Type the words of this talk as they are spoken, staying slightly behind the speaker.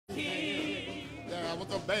There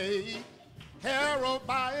was a babe, heralded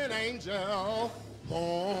by an angel,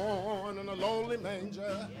 born in a lowly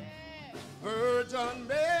manger. Virgin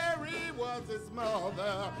Mary was his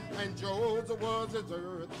mother, and Joseph was his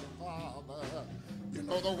earthly father. You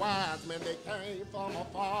know the wise men, they came from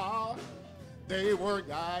afar. They were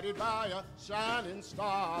guided by a shining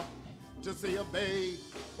star to see a babe,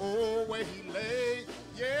 oh, where he lay,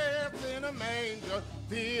 yes, in a manger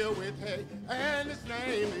filled with hay. And his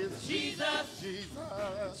name is Jesus,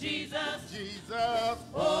 Jesus, Jesus, Jesus.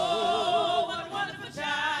 Oh, what a wonderful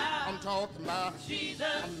child. I'm talking about Jesus,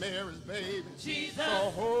 Mary's baby. Jesus,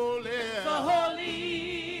 so holy,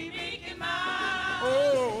 meek and mild.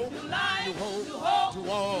 Oh, to life, to hope, to hope,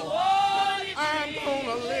 to all. to holy I'm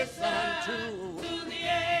gonna listen to the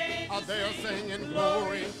angels. They're singing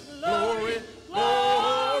glory, glory,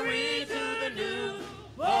 glory to the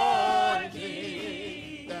newborn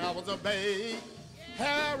King. There was a babe,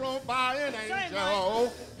 heralded by an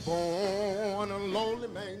angel, born in a lowly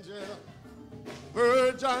manger.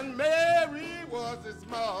 Virgin Mary was his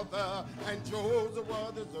mother, and Joseph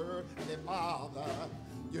was his earthly father.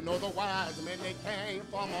 You know the wise men, they came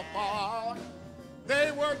from afar.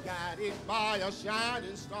 They were guided by a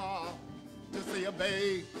shining star to see a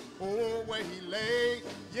babe, oh, where he lay,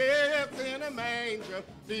 yes, in a manger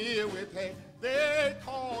filled with hay. They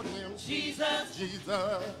called him Jesus,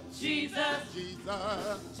 Jesus, Jesus,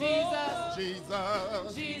 Jesus, Jesus,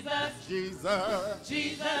 Jesus, Jesus, Jesus,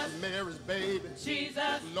 Jesus, Mary's baby,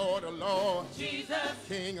 Jesus, Lord of Lords, Jesus,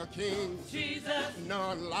 King of Kings, Jesus,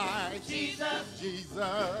 none like Jesus,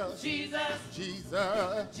 Jesus, Jesus,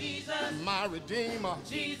 Jesus, Jesus, my Redeemer,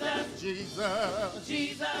 Jesus, Jesus,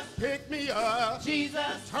 Jesus, pick me up,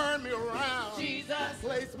 Jesus, turn me around, Jesus,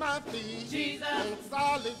 place my feet Jesus, on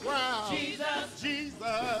solid ground, Jesus,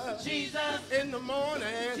 Jesus, Jesus, in the morning,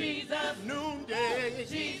 Jesus, noonday,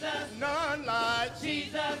 Jesus, none like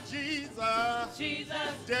Jesus, Jesus, Jesus,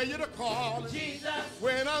 dare you to call him Jesus,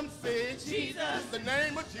 when I'm sick, Jesus, the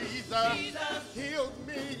name of Jesus, Jesus, heals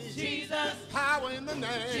me, Jesus, power in the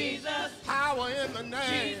name, Jesus, power in the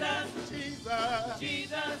name, Jesus, Jesus,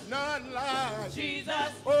 Jesus, none like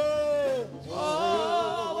Jesus, oh,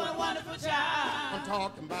 oh, what a wonderful I'm child.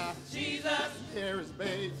 talking about Jesus, Mary's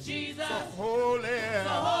babe, Jesus, so holy,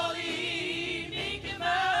 meek and he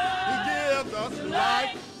mild. gives us To life,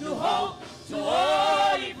 light, to hope, to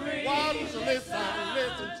all he brings. why don't you listen to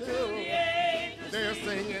to, the angels they're sing.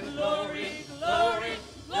 singing Glory, glory,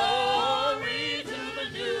 glory to the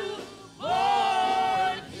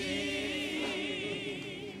newborn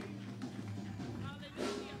King.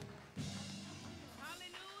 Hallelujah.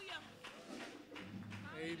 Hallelujah.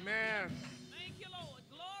 Amen. Thank you, Lord.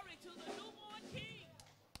 Glory to the newborn King.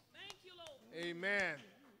 Thank you, Lord. Amen.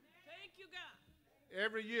 Thank you, God.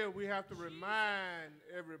 Every year we have to remind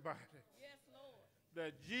everybody Yes, Lord.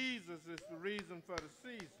 that Jesus is the reason for the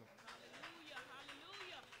season. Hallelujah.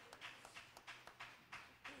 Hallelujah.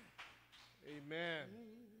 Amen.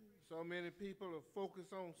 So many people are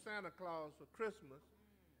focused on Santa Claus for Christmas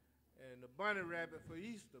and the bunny rabbit for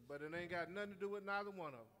Easter, but it ain't got nothing to do with neither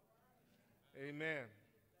one of them. Amen.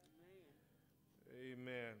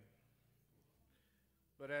 Amen.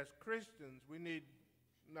 But as Christians, we need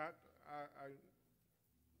not,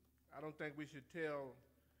 I don't think we should tell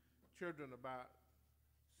children about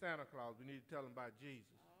Santa Claus. We need to tell them about Jesus.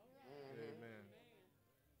 Amen.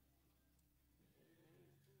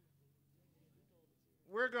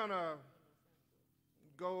 We're going to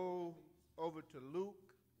go over to Luke,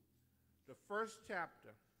 the first chapter,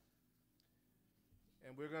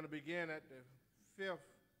 and we're going to begin at the 5th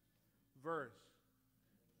verse.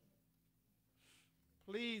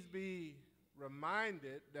 Please be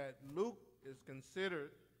reminded that Luke is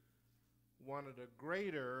considered one of the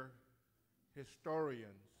greater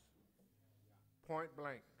historians, point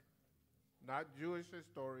blank. Not Jewish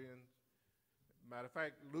historians. Matter of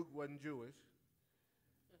fact, Luke wasn't Jewish,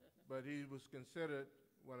 but he was considered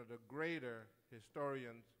one of the greater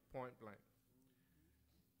historians, point blank.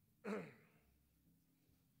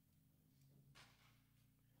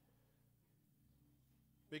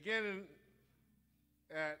 Beginning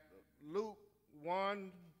at Luke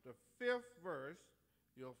 1, the 5th verse,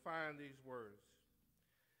 you'll find these words.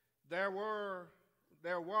 There was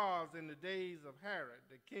in the days of Herod,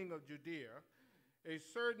 the king of Judea, a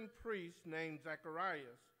certain priest named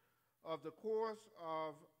Zacharias of the course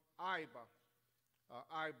of Iba,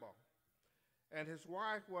 and his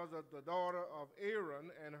wife was the daughter of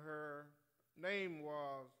Aaron, and her name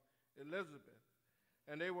was Elizabeth.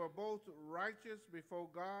 And they were both righteous before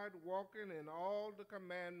God, walking in all the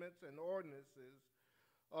commandments and ordinances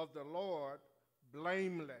of the Lord,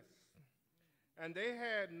 blameless. And they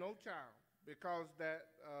had no child because that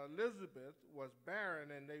Elizabeth was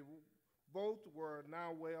barren, and they both were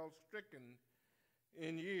now well stricken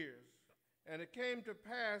in years. And it came to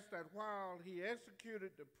pass that while he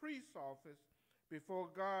executed the priest's office before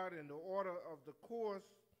God in the order of the course,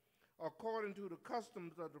 according to the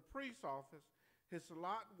customs of the priest's office, his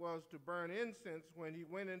lot was to burn incense when he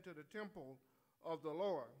went into the temple of the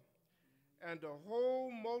Lord. And the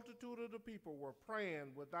whole multitude of the people were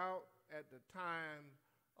praying without at the time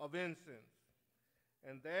of incense.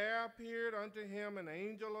 And there appeared unto him an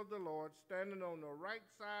angel of the Lord standing on the right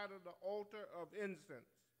side of the altar of incense.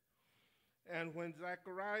 And when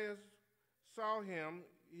Zacharias saw him,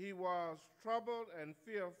 he was troubled, and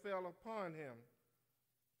fear fell upon him.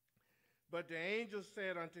 But the angel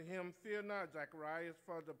said unto him, Fear not, Zacharias,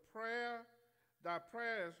 for thy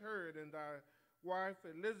prayer is heard, and thy wife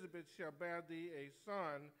Elizabeth shall bear thee a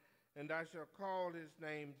son, and thou shalt call his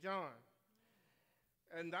name John.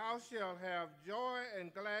 And thou shalt have joy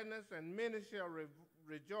and gladness, and many shall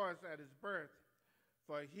rejoice at his birth.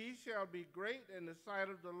 For he shall be great in the sight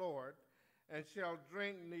of the Lord, and shall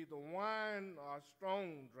drink neither wine nor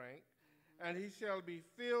strong drink, and he shall be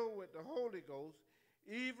filled with the Holy Ghost,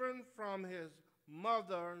 even from his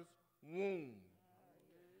mother's womb.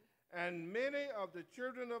 And many of the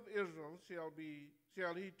children of Israel shall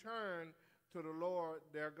he turn to the Lord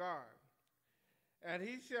their God. And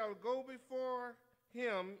he shall go before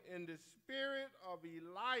him in the spirit of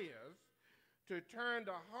Elias, to turn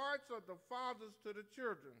the hearts of the fathers to the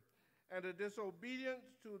children, and the disobedient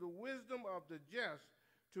to the wisdom of the just,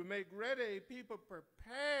 to make ready a people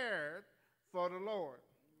prepared for the Lord.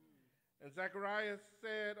 And Zacharias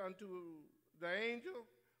said unto the angel,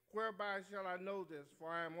 Whereby shall I know this?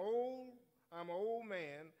 For I'm an old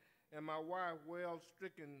man, and my wife well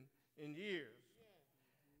stricken in years.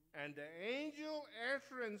 And the angel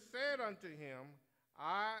answering said unto him,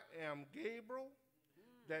 I am Gabriel,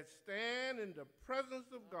 that stand in the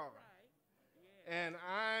presence of God, and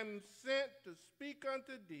I'm sent to speak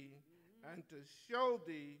unto thee, and to show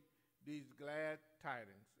thee these glad tidings.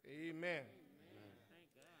 Amen.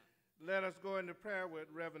 Let us go into prayer with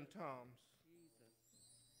Reverend Toms.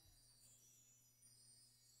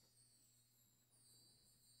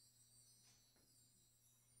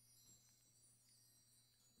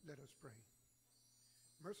 Let us pray.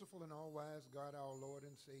 Merciful and all-wise God, our Lord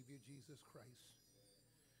and Savior, Jesus Christ,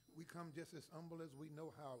 we come just as humble as we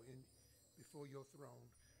know how before your throne.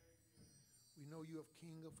 We know you are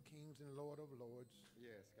King of kings and Lord of lords.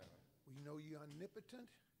 Yes, God. We know you're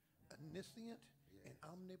omnipotent, omniscient, and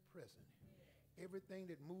omnipresent.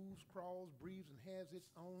 Everything that moves, crawls, breathes, and has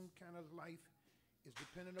its own kind of life is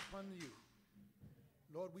dependent upon you.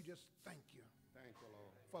 Lord, we just thank you. Thank you,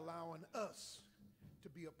 Lord. For allowing us to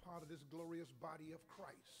be a part of this glorious body of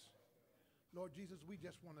Christ. Lord Jesus, we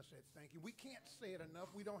just want to say thank you. We can't say it enough.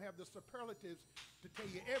 We don't have the superlatives to tell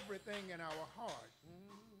you everything in our heart.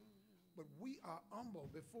 But we are humble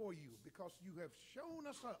before you because you have shown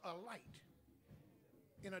us a light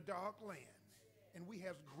in a dark land. And we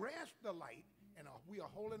have grasped the light, and we are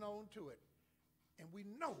holding on to it. And we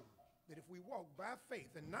know that if we walk by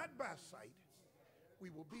faith and not by sight, we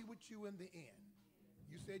will be with you in the end.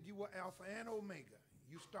 You said you were Alpha and Omega.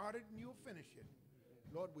 You started and you'll finish it.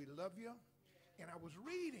 Lord, we love you. And I was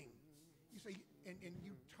reading. You say, and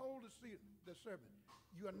you told the servant,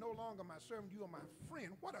 you are no longer my servant, you are my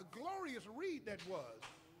friend. What a glorious read that was.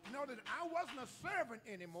 You know that I wasn't a servant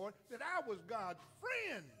anymore, that I was God's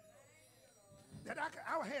friend. That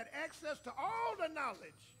I had access to all the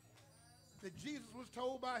knowledge that Jesus was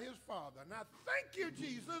told by his Father. Now, thank you,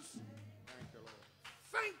 Jesus. Thank you, Lord.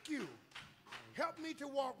 Thank you. Help me to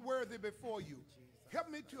walk worthy before you. Help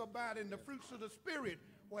me to abide in the fruits of the Spirit,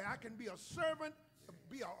 where I can be a servant,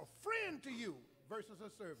 be a friend to you versus a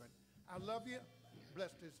servant. I love you.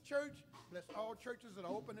 Bless this church. Bless all churches that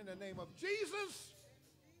are open in the name of Jesus.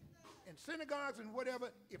 And synagogues and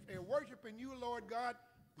whatever, if they're worshiping you, Lord God,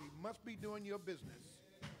 we must be doing your business.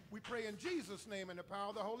 We pray in Jesus' name in the power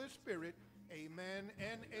of the Holy Spirit. Amen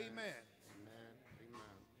and amen. Amen. Amen.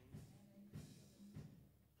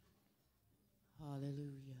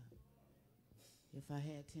 Hallelujah. If I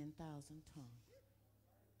had 10,000 tongues,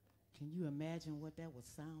 can you imagine what that would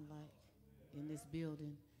sound like in this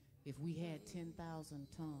building if we had 10,000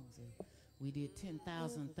 tongues and we did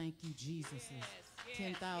 10,000 thank you, Jesus,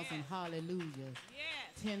 10,000 hallelujahs,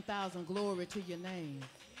 10,000 glory to your name,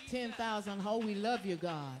 10,000 oh we love you,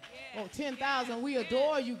 God, oh 10,000 we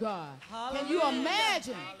adore you, God. Can you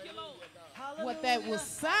imagine what that would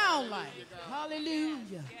sound like?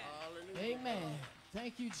 Hallelujah. Amen.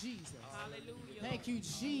 Thank you, Jesus. Hallelujah. Thank you,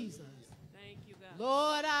 Jesus. Thank you, God.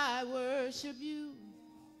 Lord, I worship you.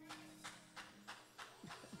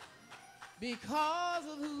 because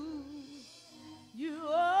of who you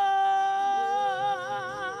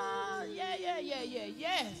are. Yeah, yeah, yeah, yeah,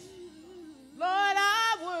 yes. Lord,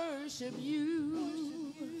 I worship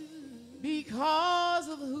you because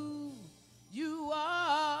of who you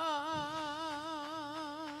are.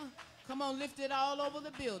 Come on, lift it all over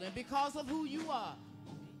the building. Because of who you are.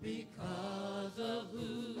 Because of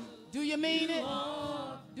who Do you mean it?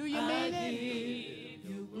 are, Do you I mean it? give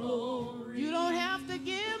you glory. You don't have to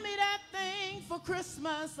give me that thing for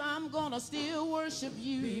Christmas. I'm gonna still worship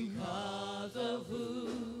you. Because of who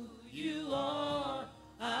you are,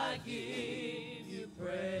 I give you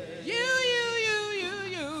praise. You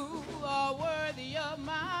are worthy of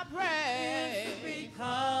my praise.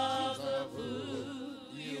 Because of who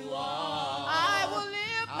you are, I will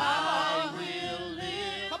live my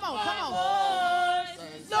live Come on, my come on. voice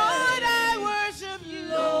and Lord, say, I worship you.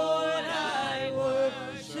 Lord, I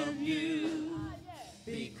worship you.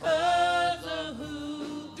 Because of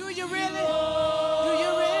who Do you really? Do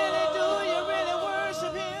you really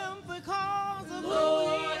worship him because of who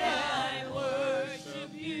Lord, he is? I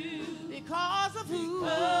worship you. Because of who?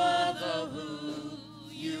 Because of who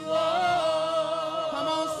you are. Come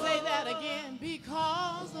on, say that again.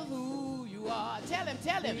 Because of who you are. Tell him,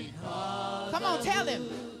 tell him. Come on, tell him.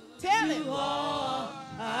 Tell him.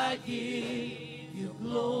 I give you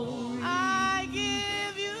glory. I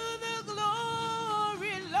give you the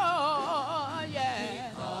glory, Lord. Yeah.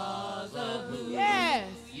 Because of who Yes.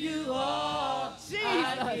 you are, Jesus. I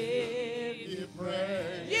give you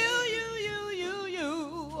praise. You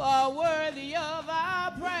are worthy of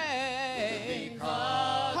our praise.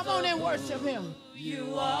 Because Come on and worship him.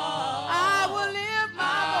 you are, I will lift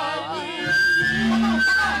my voice.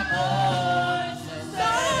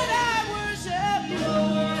 Lord, I worship you.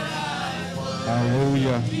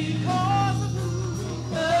 Hallelujah. Because of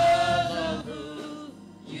who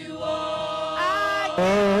you are. I Oh,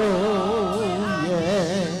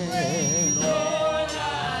 yeah. Lord, I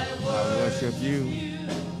I worship you.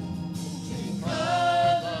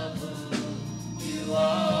 because of who you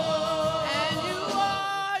are. and you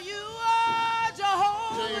are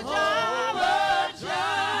Jehovah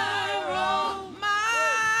Jireh,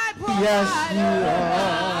 my provider. Yes, you are.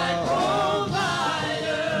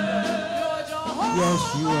 You're Jehovah Yes,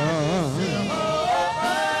 you are.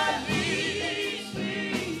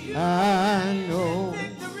 I know.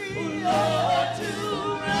 victory.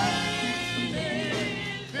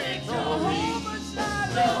 Jehovah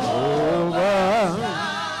Jireh. Over.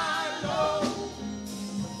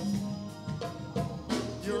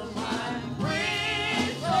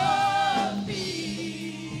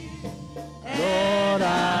 Lord,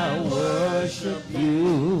 I worship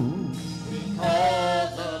you.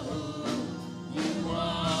 Because of who you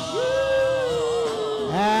are.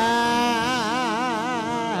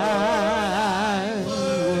 I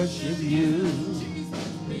worship you.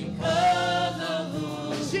 Because of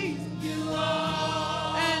who Jesus. you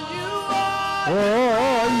are. And you are Oh,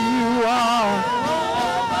 you are.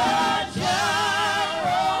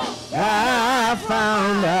 I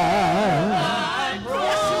found out.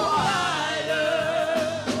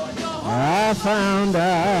 I found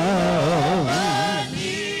out.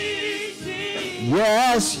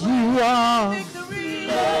 Yes, you are. victory.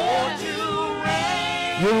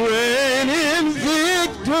 You reign in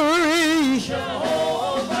victory.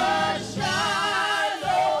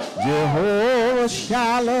 Jehovah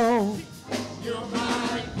Shalom.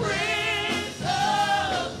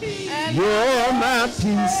 You're my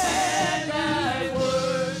peace.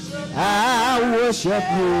 I worship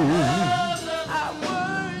you.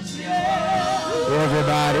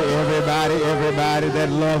 Everybody that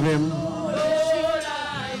love him.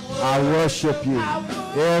 I worship you.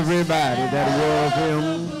 Everybody that love him.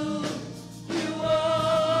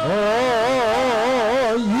 Oh,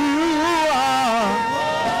 you are.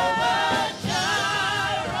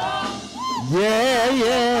 Yeah,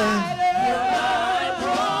 yeah.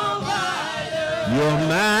 You're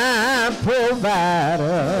my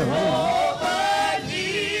provider.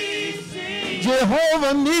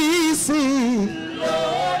 Jehovah Nissi.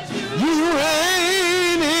 You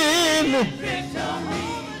reign in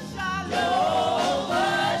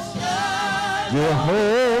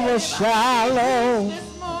Jehovah Shalom. This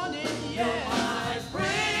morning, yeah.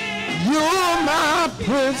 You're my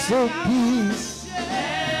Prince of Peace.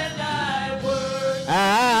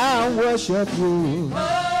 I worship you.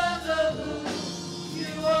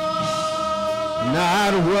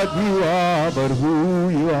 Not what you are, but who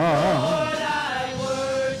you are.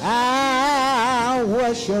 I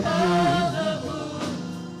worship you.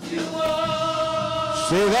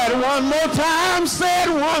 Say that one more time. Say it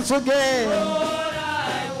once again.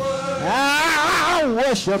 I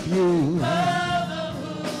worship you.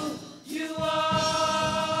 You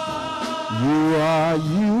are.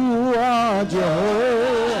 You are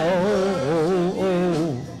Jehovah.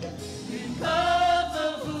 Because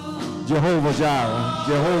of who Jehovah Jireh.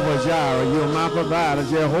 Jehovah Jireh. You're my provider.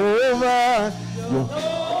 Jehovah.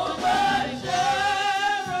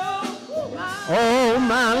 Oh,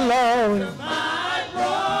 my Lord. my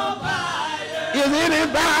provider. Is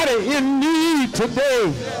anybody in need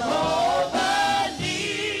today? Jehovah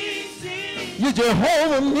Nissi. You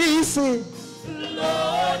Jehovah Nissi.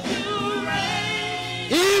 Lord, you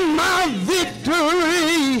reign. In my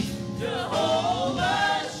victory.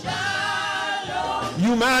 Jehovah Shalom.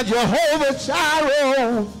 You my Jehovah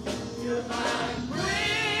Jireh. You're my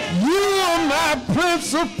Prince. You are my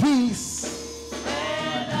Prince of Peace.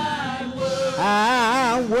 And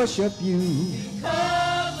I worship you.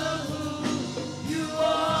 because of who you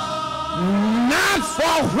are. Not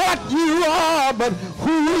for what you are, but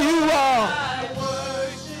who you are.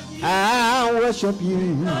 I worship I worship you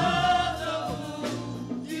you. because of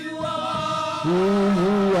who you are. Who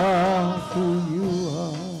you are, who you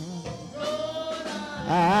are.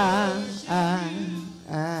 Because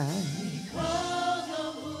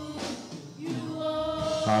of who you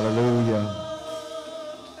are. Hallelujah.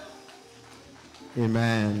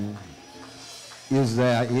 Amen. Is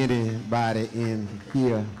there anybody in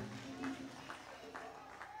here?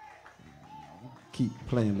 Keep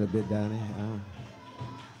playing a little bit down there.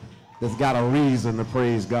 That's got a reason to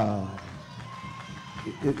praise God.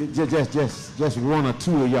 Just one or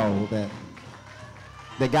two of y'all that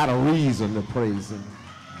got a reason to praise him.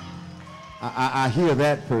 I hear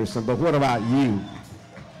that person, but what about you?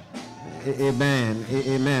 Amen.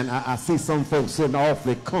 Amen. I see some folks sitting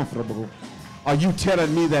awfully comfortable. Are you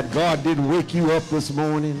telling me that God didn't wake you up this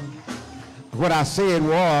morning? What I said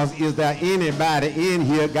is there anybody in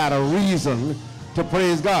here got a reason to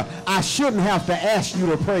praise God? I shouldn't have to ask you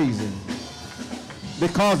to praise him.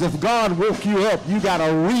 Because if God woke you up, you got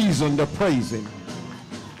a reason to praise him.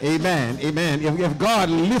 Amen. Amen. If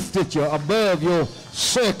God lifted you above your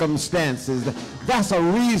circumstances, that's a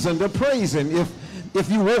reason to praise him.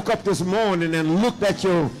 If you woke up this morning and looked at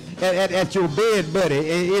your bed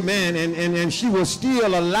buddy, amen, and she was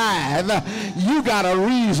still alive, you got a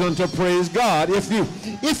reason to praise God. If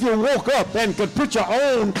you woke up and could put your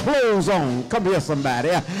own clothes on, come here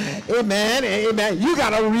somebody, amen, amen, you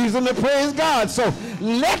got a reason to praise God. So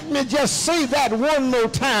let me just say that one more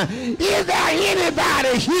time. Is there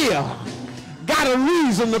anybody here got a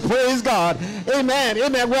reason to praise God? Amen,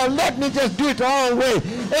 amen. Well, let me just do it the wrong way.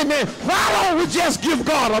 Amen. Why don't we just give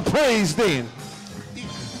God a praise then?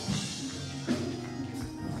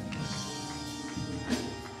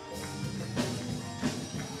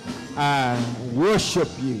 I worship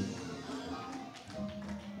you.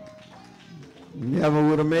 Never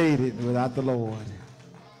would have made it without the Lord.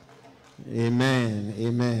 Amen.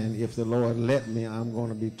 Amen. If the Lord let me, I'm going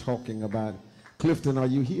to be talking about Clifton. Are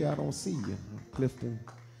you here? I don't see you. Clifton,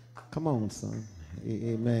 come on, son.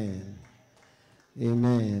 Amen.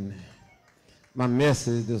 Amen. My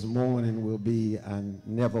message this morning will be, I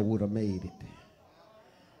never would have made it.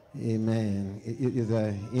 Amen. Is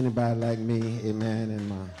there anybody like me? Amen.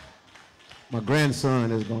 And my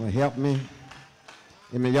grandson is going to help me.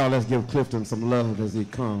 Amen. Y'all, let's give Clifton some love as he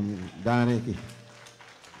comes. Donnie,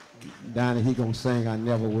 he going to sing, I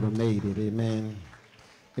never would have made it. Amen.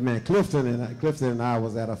 Amen. Clifton and I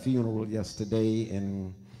was at a funeral yesterday,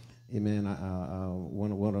 and amen,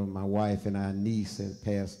 one of my wife and our niece had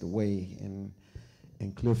passed away, and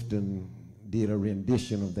Clifton did a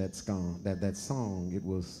rendition of that song. That song. It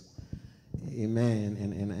was, amen.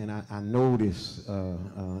 And I noticed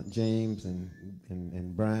James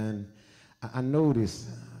and Brian. I noticed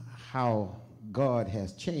how God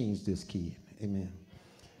has changed this kid. Amen.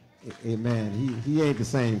 Amen. He ain't the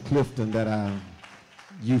same Clifton that I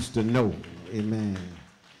used to know. Amen.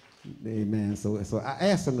 Amen. So I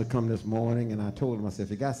asked him to come this morning, and I told him, I said,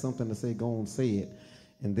 if you got something to say, go and say it.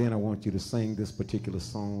 And then I want you to sing this particular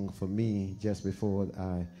song for me just before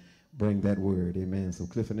I bring that word. Amen. So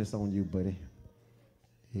Clifton, it's on you, buddy.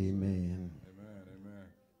 Amen. Amen. Amen.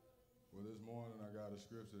 Well, this morning I got a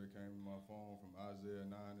scripture that came to my phone from Isaiah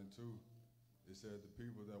 9:2. It said, the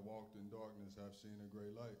people that walked in darkness have seen a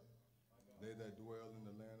great light. They that dwell in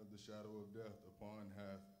the land of the shadow of death, upon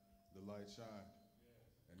hath the light shine.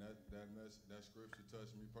 And that scripture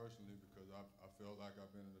touched me personally because I felt like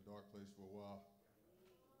I've been in a dark place for a while.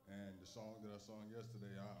 And the song that I sung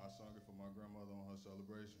yesterday, I sung it for my grandmother on her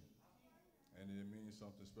celebration. And it means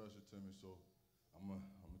something special to me, so I'm gonna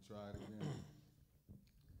try it again.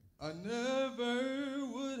 I never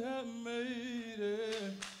would have made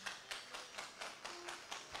it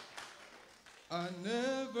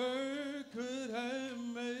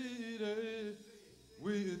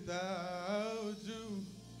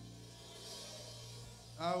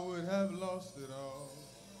would have lost it all.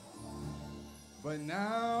 But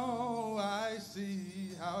now I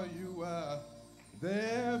see how you were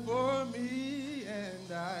there for me,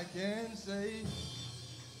 and I can say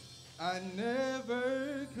I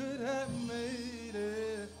never could have made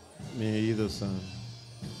it. Me either, son.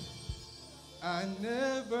 I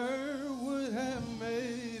never would have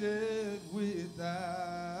made it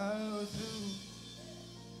without you.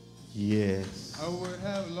 Yes. I would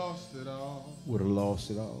have lost it all. Would have lost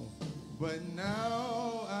it all. But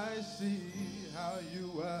now I see how you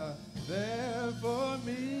were there for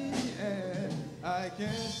me, and I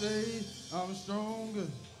can say I'm stronger.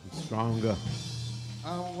 I'm stronger.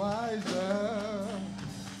 I'm wiser.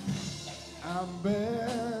 I'm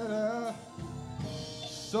better.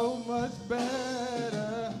 So much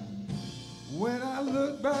better. When I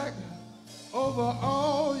look back over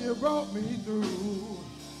all you brought me through,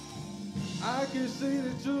 I can see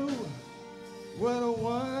that you were the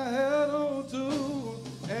one I held on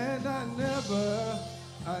to, and I never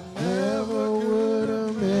would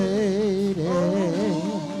have made it.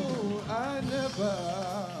 Oh, I never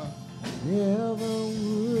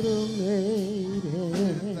would have made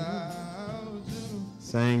it. without you.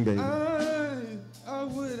 Sing, baby. I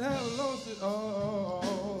would have lost it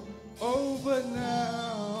all. Oh, but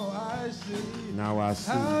now I see. Now I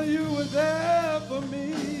see how you were there for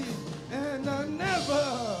me, and I never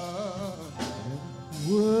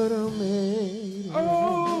would have made it.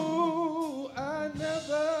 Oh, I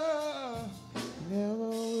never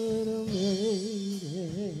would have made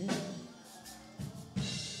it.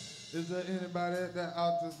 Is there anybody at that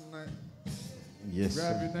altar tonight? Yes,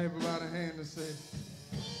 Grab sir. your neighbor by the hand and say,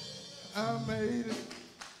 I made it.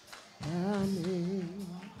 I made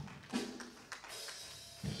it.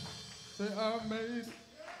 Say, I made it.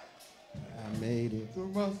 I made it. Through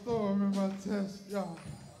my storm and my test, y'all.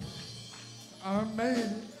 I made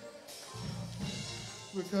it.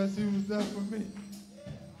 Because he was there for me.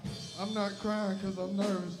 I'm not crying because I'm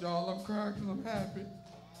nervous, y'all. I'm crying because I'm happy.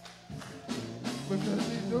 Because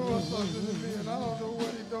he's doing something to me and I don't know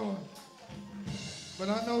what he's doing. But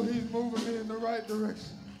I know he's moving me in the right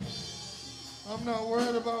direction. I'm not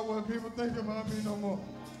worried about what people think about me no more.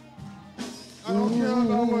 I don't care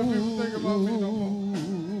about what people think about me no more.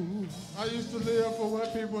 I used to live for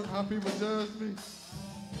how people judge me.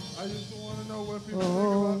 I used to want to know what people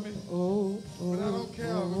think about me. But I don't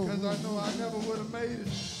care because I know I never would have made it.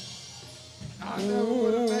 I never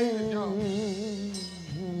would have made it, y'all.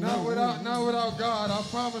 Not without God. I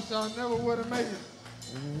promise you I never would have made it.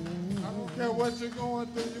 I don't care what you're going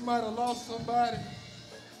through. You might have lost somebody.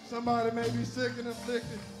 Somebody may be sick and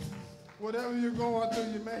afflicted. Whatever you're going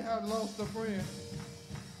through, you may have lost a friend.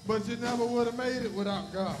 But you never would have made it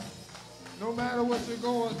without God. No matter what you're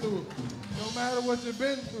going through, no matter what you've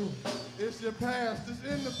been through, it's your past, it's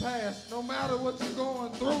in the past. No matter what you're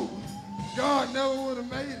going through, God never would have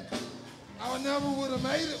made it. I never would have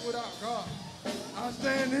made it without God. I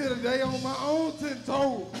stand here today on my own 10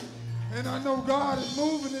 toes, and I know God is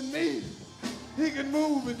moving in me. He can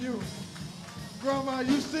move in you. Grandma,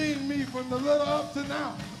 you've seen me from the little up to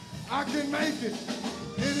now. I can make it.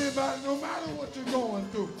 Anybody, no matter what you're going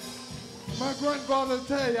through. My grandfather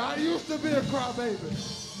tell you, I used to be a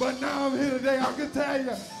crybaby, but now I'm here today. I can tell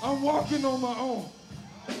you, I'm walking on my own.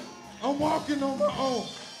 I'm walking on my own.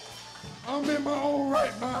 I'm in my own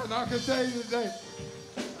right mind. I can tell you today,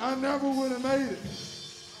 I never would have made it.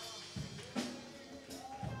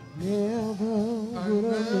 Never I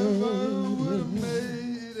never would have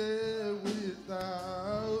made it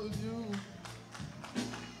without you.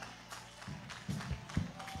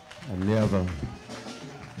 I never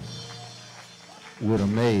would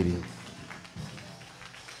have made it.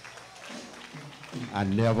 I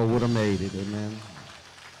never would have made it, amen.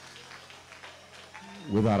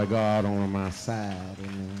 Without a God on my side,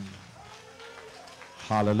 amen.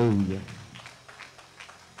 Hallelujah.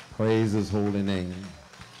 Praise his holy name.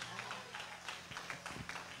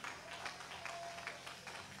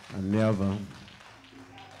 I never,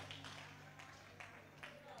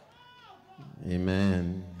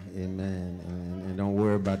 amen, amen. And don't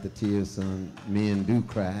worry about the tears, son. Men do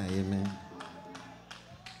cry, amen.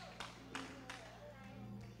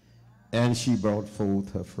 And she brought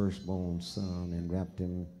forth her firstborn son and wrapped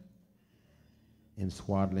him in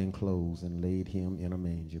swaddling clothes and laid him in a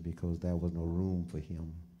manger because there was no room for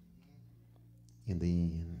him in the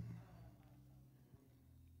inn.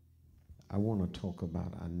 I want to talk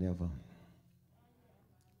about I never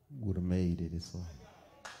would have made it.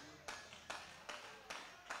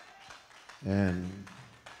 And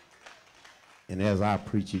as I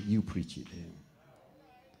preach it, you preach it.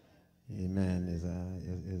 Amen. As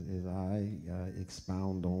I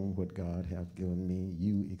expound on what God has given me,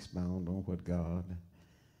 you expound on what God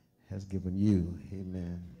has given you.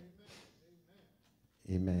 Amen.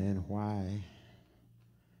 Amen. Why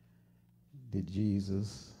did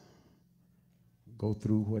Jesus go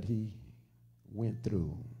through what he went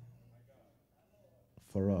through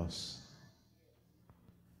for us?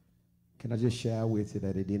 Can I just share with you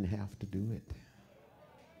that he didn't have to do it?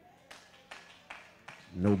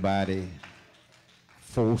 Nobody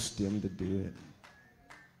forced him to do it.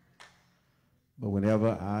 But whenever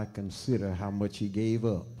I consider how much he gave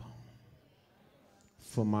up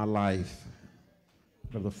for my life,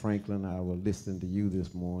 Brother Franklin, I will listen to you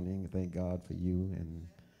this morning. Thank God for you, and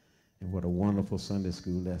what a wonderful Sunday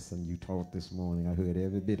school lesson you taught this morning. I heard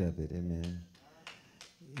every bit of it. Amen.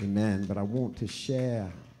 Amen. But I want to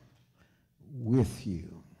share with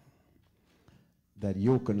you that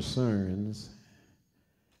your concerns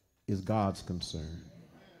is God's concern.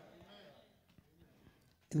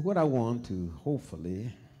 And what I want to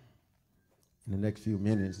hopefully in the next few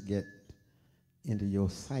minutes get into your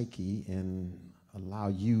psyche and allow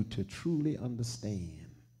you to truly understand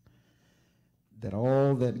that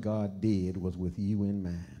all that God did was with you in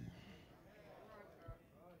mind.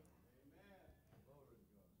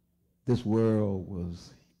 This world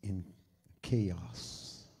was in chaos.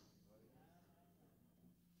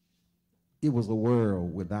 It was a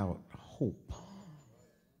world without hope.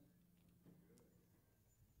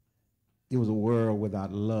 It was a world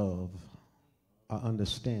without love or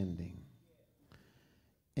understanding.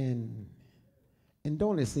 And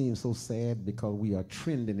don't it seem so sad because we are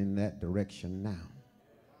trending in that direction now?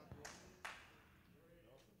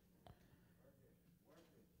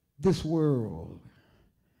 This world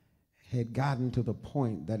had gotten to the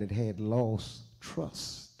point that it had lost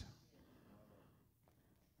trust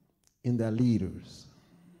in their leaders.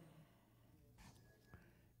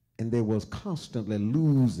 And they was constantly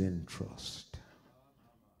losing trust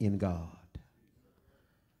in God.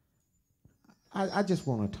 I just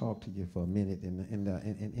want to talk to you for a minute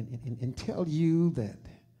and tell you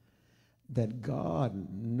that God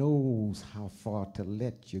knows how far to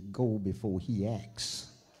let you go before he acts.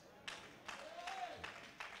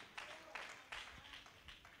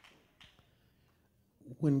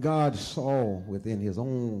 When God saw within his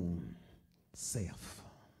own self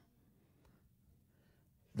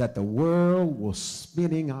that the world was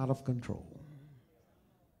spinning out of control,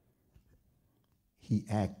 he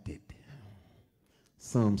acted.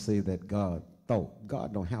 Some say that God thought.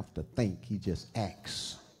 God don't have to think, he just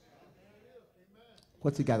acts.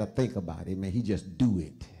 What's he got to think about? Amen. He just do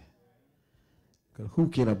it. Because who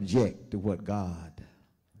can object to what God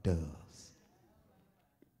does?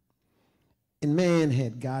 And man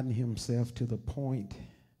had gotten himself to the point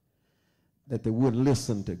that they wouldn't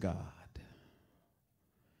listen to God.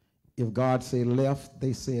 If God said left,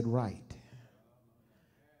 they said right.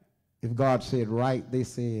 If God said right, they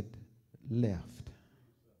said left.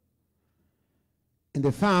 And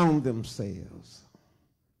they found themselves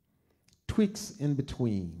twixt in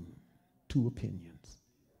between two opinions.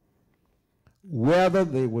 Whether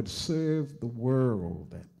they would serve the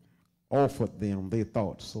world that offered them, they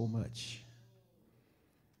thought, so much.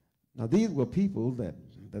 Now, these were people that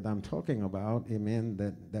I'm talking about, amen,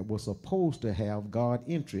 that were supposed to have God's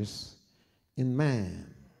interests in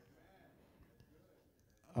mind.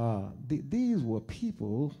 These were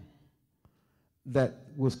people that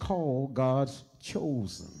was called God's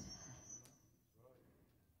chosen.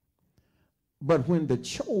 But when the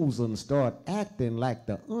chosen start acting like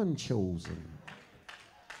the unchosen,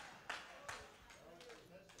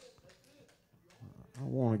 I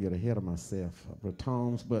want to get ahead of myself, Brother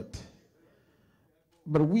Thomas, but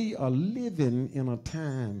we are living in a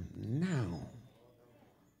time now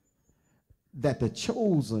that the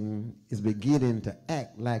chosen is beginning to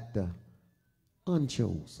act like the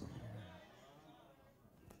unchosen.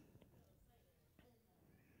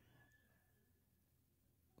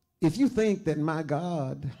 If you think that my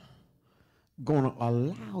God gonna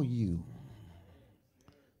allow you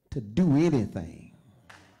to do anything,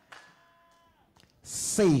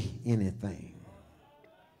 say anything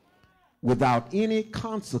without any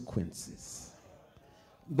consequences,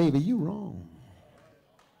 baby, you wrong.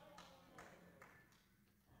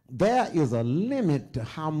 There is a limit to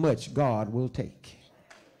how much God will take.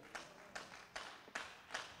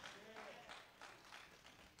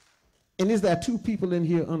 And is there two people in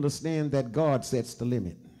here understand that God sets the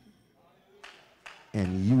limit?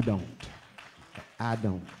 And you don't. I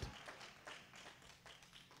don't.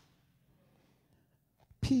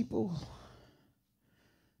 People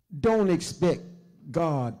don't expect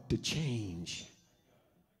God to change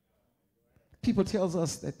People tells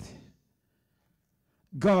us that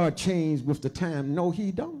God changed with the time. No,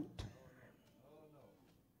 he don't.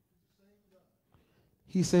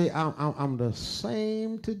 He said, I'm the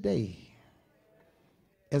same today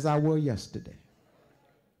as I were yesterday.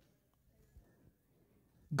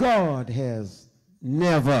 God has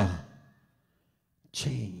never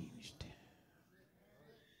changed.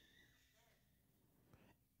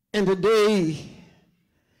 And today,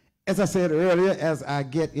 as I said earlier, as I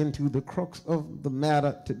get into the crux of the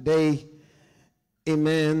matter today,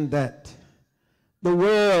 amen, that the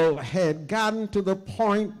world had gotten to the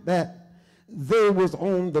point that they was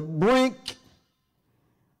on the brink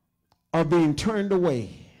of being turned away.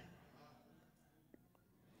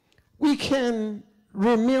 We can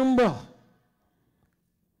remember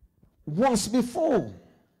once before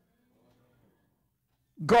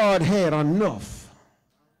God had enough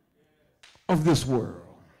of this world.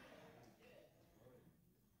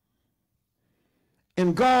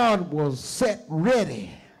 And God was set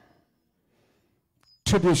ready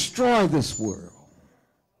to destroy this world.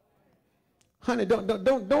 Honey,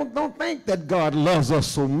 don't think that God loves us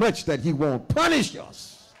so much that he won't punish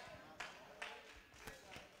us.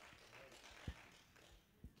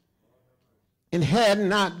 And had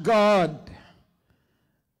not God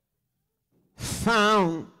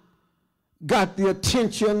got the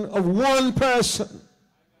attention of one person,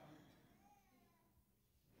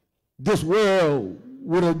 this world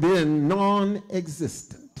would have been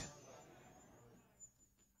non-existent.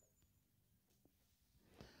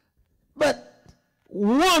 But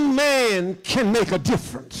one man can make a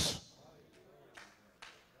difference.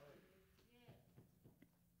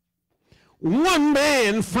 One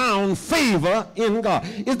man found favor in God.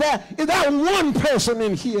 Is that one person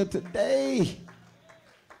in here today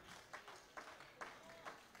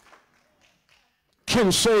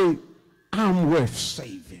can say, I'm worth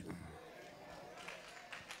saving?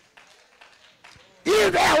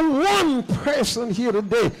 Is there one person here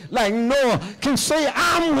today, like Noah, can say,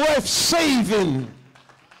 I'm worth saving?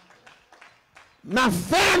 My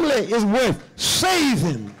family is worth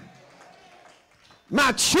saving.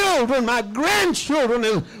 My children, my grandchildren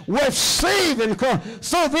is worth saving.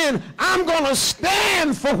 So then I'm going to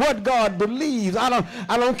stand for what God believes. I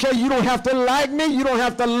don't care. You don't have to like me. You don't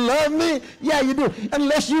have to love me. Yeah, you do.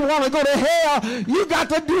 Unless you want to go to hell, you got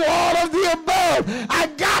to do all of the above. I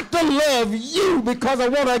got to love you because I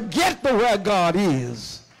want to get to where God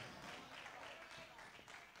is.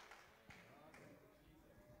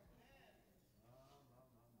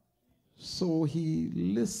 So he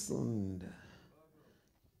listened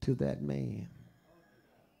to that man.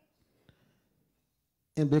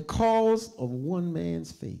 And because of one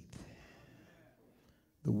man's faith,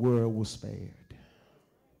 the world was spared.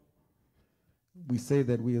 We say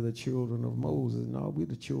that we are the children of Moses. No, we're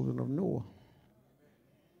the children of Noah.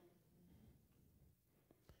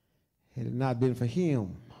 Had it not been for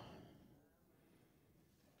him,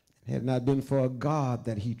 had it not been for a God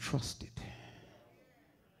that he trusted,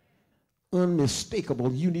 unmistakable,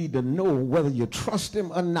 you need to know whether you trust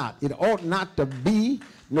him or not. It ought not to be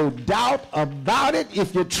no doubt about it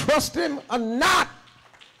if you trust him or not.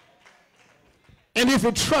 And if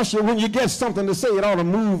it trusts you, when you get something to say, it ought to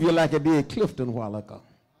move you like it did Clifton a while ago.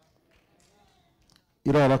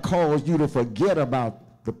 It ought to cause you to forget about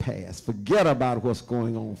the past, forget about what's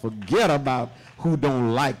going on, forget about who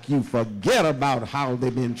don't like you, forget about how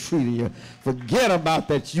they've been treating you, forget about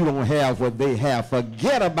that you don't have what they have,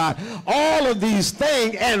 forget about all of these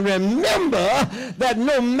things, and remember that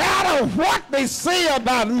no matter what they say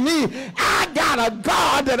about me, I got a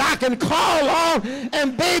God that I can call on,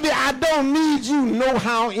 and baby, I don't need you no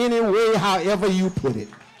how, any way, however you put it.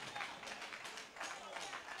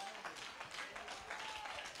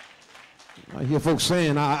 I hear folks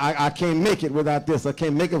saying, I can't make it without this. I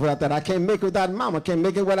can't make it without that. I can't make it without mama. I can't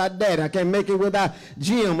make it without daddy. I can't make it without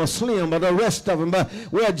Jim or Slim or the rest of them. But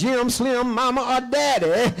well, Jim, Slim, mama, or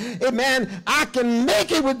daddy, hey, man, I can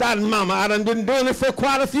make it without mama. I done been doing it for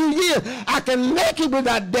quite a few years. I can make it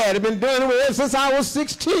without daddy. Been doing it since I was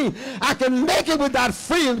 16. I can make it without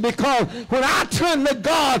friends because when I turn to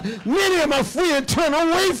God, many of my friends turn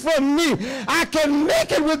away from me. I can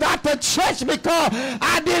make it without the church because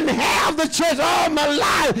I didn't have the church all my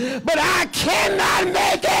life, but I cannot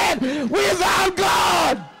make it without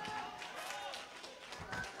God.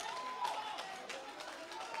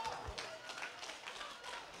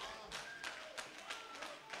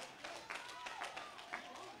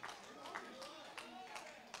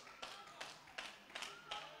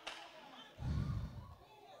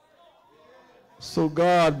 So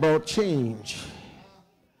God brought change.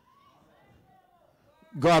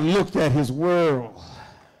 God looked at his world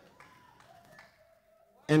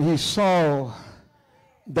And he saw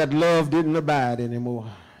that love didn't abide anymore.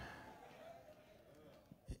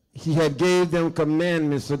 He had gave them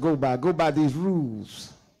commandments to go by these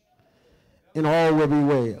rules, and all will be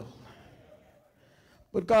well.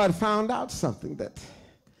 But God found out something,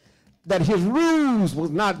 that his rules was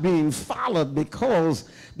not being followed because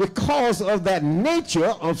of that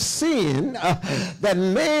nature of sin that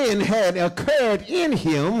man had occurred in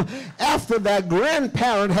him after that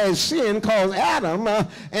grandparent had sinned called Adam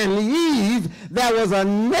and Eve. There was a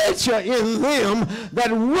nature in them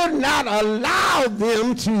that would not allow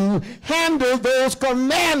them to handle those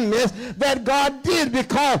commandments that God did,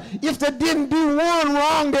 because if they didn't do one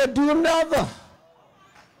wrong, they'd do another.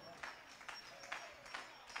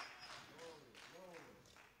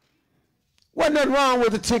 Wasn't nothing wrong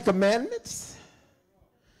with the 10 Commandments.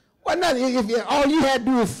 Wasn't nothing, all you had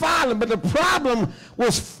to do was follow, but the problem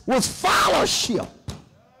was followership.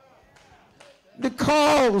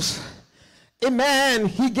 Because, amen,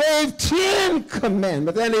 he gave 10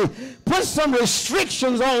 commandments and he put some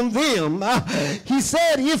restrictions on them. He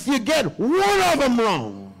said if you get one of them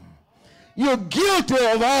wrong, you're guilty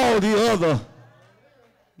of all the other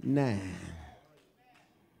 9.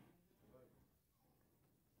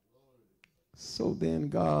 So then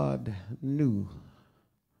God knew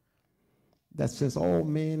that since all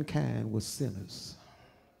mankind was sinners,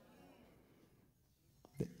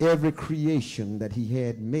 that every creation that he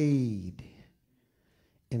had made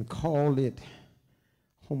and called it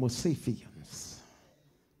Homo sapiens,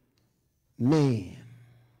 man,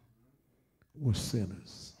 were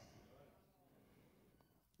sinners.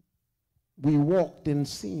 We walked in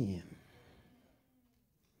sin.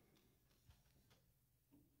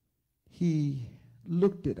 He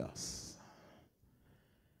looked at us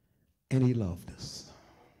and he loved us.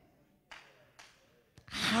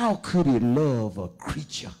 How could he love a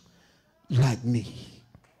creature like me?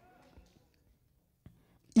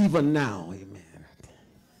 Even now, amen,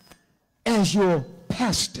 as your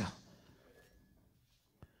pastor,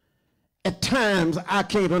 at times I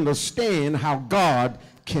can't understand how God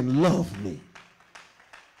can love me.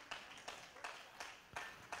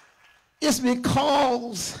 It's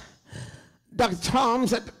because, Dr. Tom,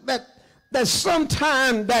 that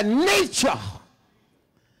sometimes that nature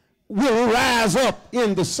will rise up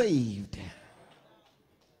in the saved.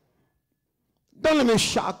 Don't let me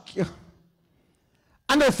shock you.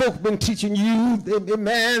 I know folks have been teaching you,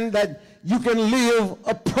 man, that you can live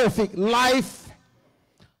a perfect life.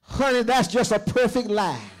 Honey, that's just a perfect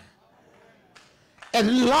lie. As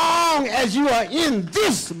long as you are in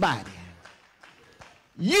this body,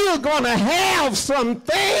 you're going to have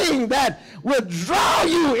something that will draw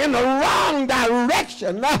you in the wrong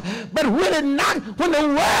direction. But when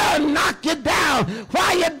the world knock you down,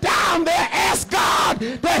 while you're down there, ask God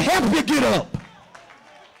to help you get up.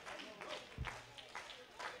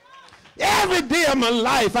 Every day of my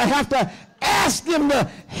life, I have to ask him to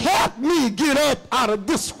help me get up out of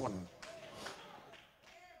this one.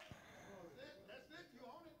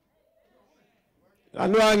 I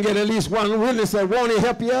know I can get at least one witness that won't he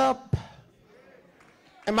help you up.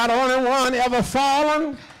 Am I the only one ever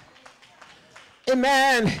fallen?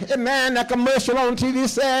 Amen. Amen. That commercial on TV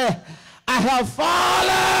said, I have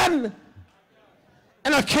fallen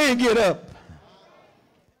and I can't get up.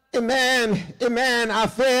 Amen. Amen. I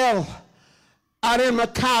fell out in my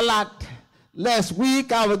car lot last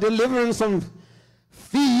week. I was delivering some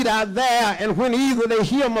feed out there, and when either they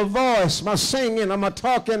hear my voice, my singing, or my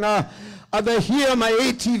talking, or they hear my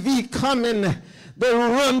ATV coming, they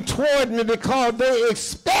run toward me because they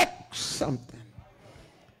expect something.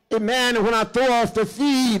 Amen. And when I throw off the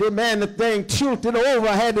feed, amen, the thing tilted over.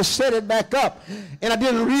 I had to set it back up. And I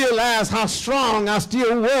didn't realize how strong I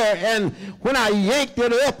still were. And when I yanked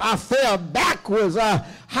it up, I fell backwards.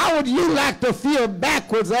 How would you like to feel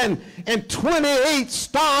backwards and 28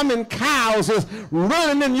 storming cows is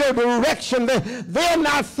running in your direction? They're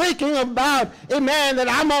not thinking about, amen, that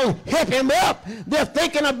I'm going to help him up. They're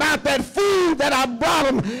thinking about that food that I brought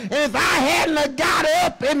them. And if I hadn't got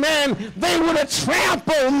up, amen, they would have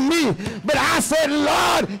trampled me. But I said,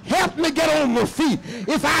 Lord, help me get on my feet.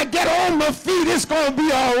 If I get on my feet, it's going to be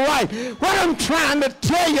all right. What I'm trying to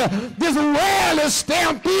tell you, this world is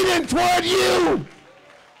stampeding toward you.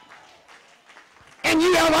 And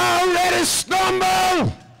you have already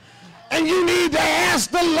stumbled, and you need to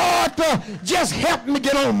ask the Lord to just help me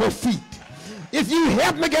get on my feet. If you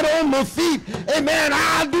help me get on my feet, amen,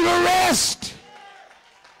 I'll do the rest.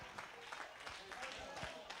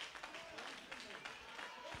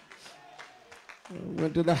 I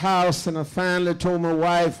went to the house, and I finally told my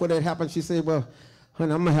wife what had happened. She said, well,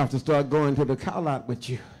 honey, I'm going to have to start going to the car lot with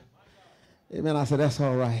you. Amen. I said, that's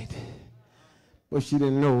all right. But she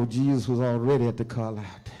didn't know Jesus was already at the call out.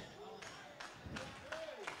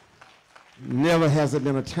 Never has there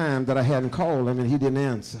been a time that I hadn't called him and he didn't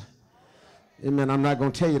answer. Amen. I'm not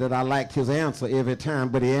going to tell you that I liked his answer every time,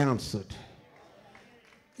 but he answered.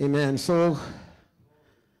 Amen. So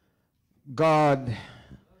God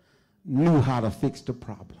knew how to fix the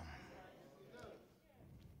problem.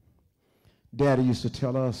 Daddy used to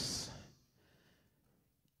tell us,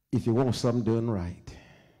 if you want something done right,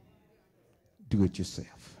 do it yourself.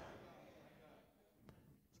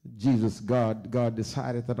 Jesus, God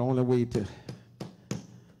decided that the only way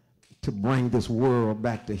to bring this world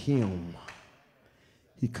back to him,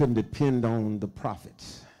 he couldn't depend on the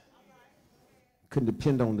prophets. Couldn't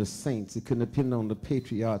depend on the saints. He couldn't depend on the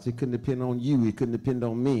patriarchs. He couldn't depend on you. He couldn't depend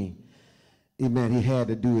on me. Amen. He had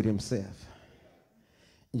to do it himself.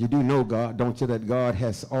 You do know, God, don't you, that God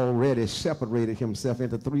has already separated himself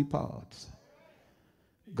into three parts.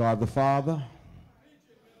 God the Father,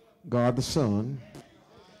 God the Son,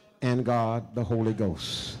 and God the Holy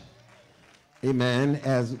Ghost. Amen.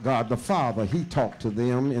 As God the Father, he talked to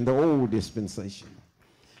them in the old dispensation.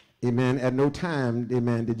 Amen. At no time,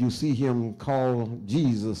 amen, did you see him call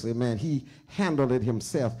Jesus. Amen. He handled it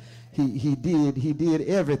himself. He did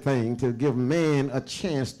everything to give man a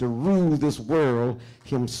chance to rule this world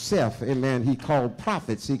himself. Amen. He called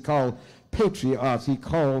prophets. He called patriarchs. He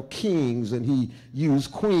called kings, and he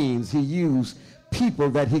used queens. He used people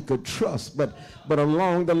that he could trust. But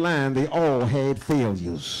along the line, they all had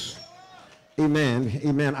failures. Amen.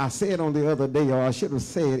 Amen. I said on the other day, or I should have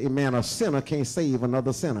said, amen, a sinner can't save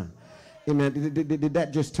another sinner. Amen. Did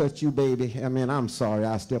that just touch you, baby? I mean, I'm sorry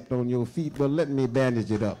I stepped on your feet, but let me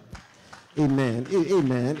bandage it up. Amen.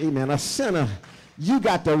 Amen. Amen. A sinner, you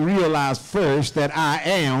got to realize first that I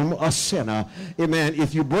am a sinner. Amen.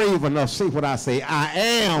 If you're brave enough, say what I say. I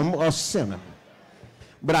am a sinner.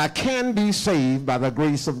 But I can be saved by the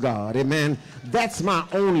grace of God. Amen. That's my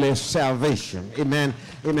only salvation. Amen.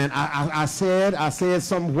 Amen. I said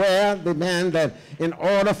somewhere, amen, that in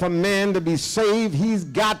order for man to be saved, he's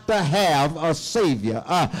got to have a Savior.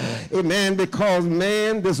 Amen. Because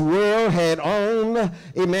man, this world had on,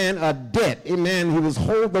 amen, a debt. Amen.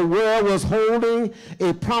 The world was holding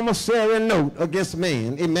a promissory note against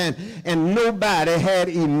man. Amen. And nobody had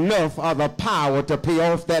enough of the power to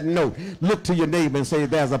pay off that note. Look to your neighbor and say,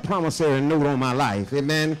 there's a promissory note on my life.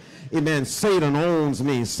 Amen. Amen. Satan owns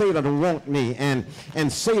me. Satan wants me. And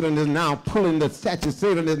Satan is now pulling the statue.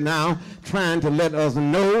 Satan is now trying to let us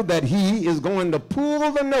know that he is going to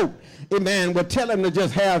pull the note. Amen. We'll tell him to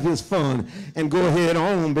just have his fun and go ahead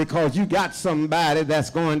on, because you got somebody that's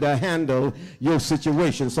going to handle your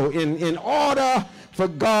situation. So in order for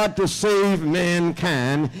God to save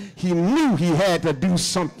mankind, he knew he had to do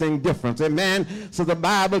something different. Amen. So the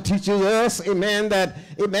Bible teaches us, amen, that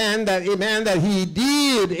he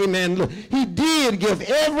did, amen, look, he did give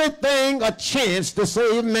everything a chance to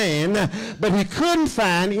save man, but he couldn't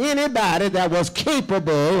find anybody that was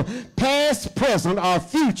capable, past, present, or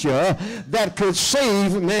future, that could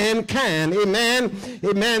save mankind. Amen.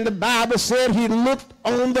 Amen. The Bible said he looked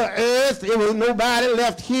on the earth. There was nobody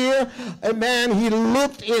left here. Amen. He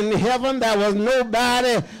looked in heaven. There was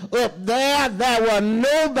nobody up there. There was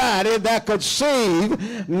nobody that could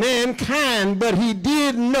save mankind. But he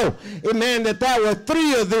did know, amen, that there were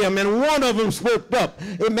three of them, and one of them spoke up.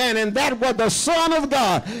 Amen. And that was the Son of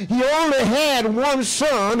God. He only had one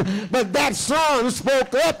son, but that son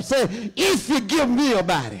spoke up, said, if you give me a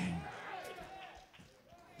body,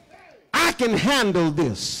 I can handle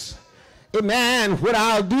this. Amen. What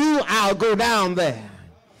I'll do, I'll go down there.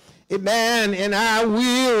 Amen. And I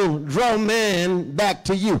will draw man back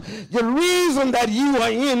to you. The reason that you are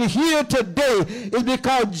in here today is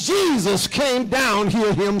because Jesus came down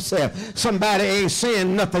here himself. Somebody ain't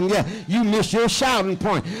saying nothing yet. You miss your shouting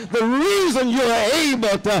point. The reason you're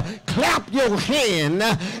able to clap your hand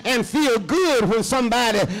and feel good when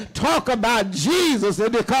somebody talk about Jesus is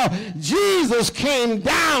because Jesus came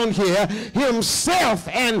down here himself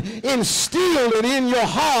and instilled it in your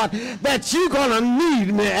heart that you're going to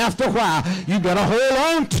need me after a while. You better hold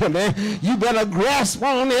on to me. You better grasp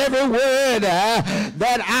on every word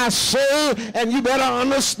that I say, and you better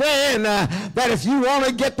understand that if you want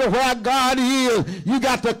to get to where God is, you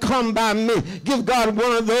got to come by me. Give God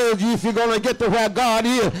one of those. If you're going to get to where God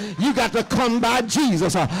is, you got to come by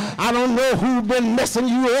Jesus. I don't know who's been messing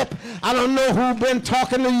you up. I don't know who's been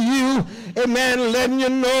talking to you. Amen. Letting you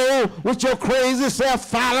know with your crazy self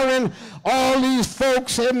following all these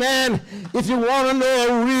folks. Amen. If you want to know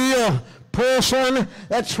a real person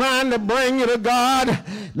that's trying to bring you to God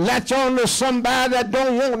latch on to somebody that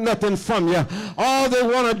don't want nothing from you. All they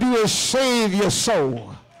want to do is save your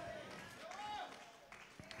soul.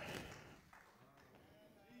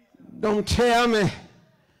 Don't tell me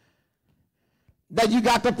that you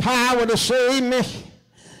got the power to save me,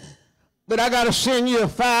 but I got to send you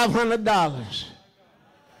 $500.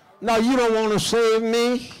 No, you don't want to save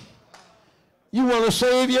me. You want to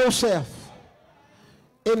save yourself.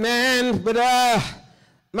 Amen. But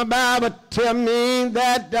my Bible tells me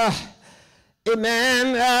that,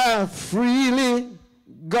 amen, freely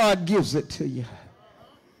God gives it to you.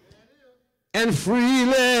 And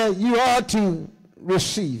freely you ought to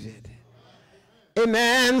receive it.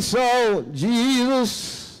 Amen. So,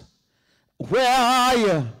 Jesus, where are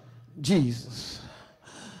you, Jesus?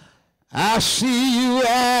 I see you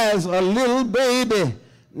as a little baby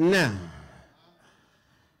now.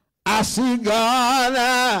 I see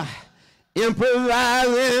God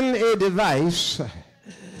improvising a device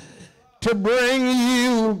to bring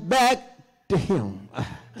you back to him.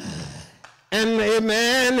 And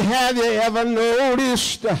amen, have you ever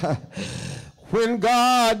noticed when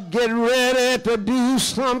God get ready to do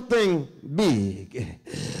something big,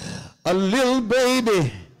 a little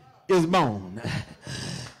baby is born?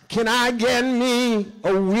 Can I get me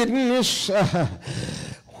a witness?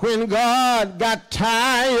 When God got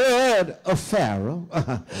tired of Pharaoh,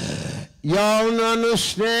 y'all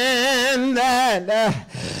understand that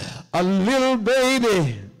a little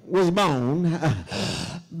baby was born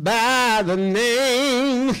by the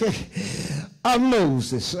name of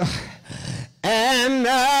Moses. And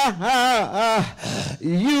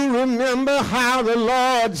you remember how the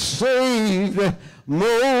Lord saved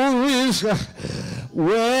Moses.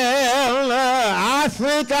 Well, I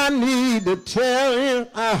think I need to tell you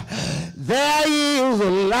there is a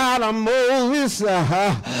lot of Moses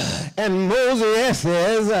and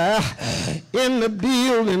Moseses in the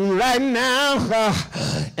building right now,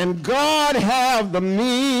 and God have the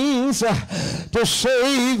means to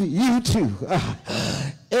save you too.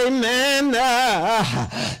 Amen.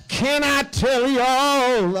 Can I tell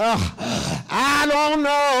y'all, I don't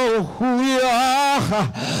know who you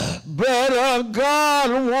are, but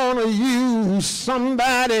God want to use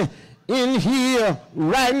somebody in here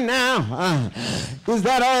right now. Is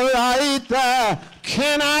that all right?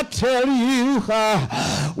 Can I tell you,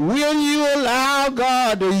 will you allow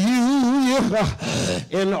God to use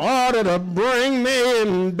you in order to bring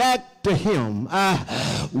men back to him?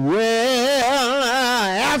 Well,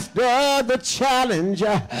 after the challenge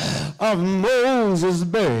of Moses'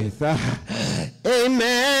 birth,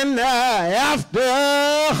 amen, after,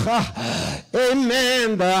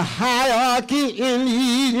 amen, the hierarchy in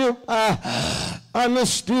Egypt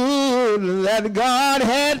understood that God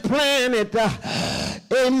had planted,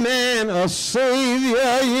 amen, a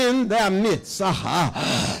Savior in their midst.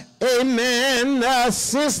 Amen.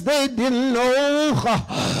 Since they didn't know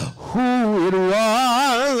who it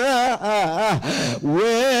was,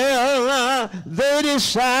 well, they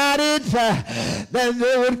decided that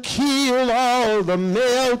they would kill all the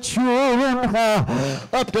male children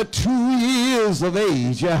up to 2 years of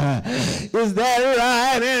age. Is that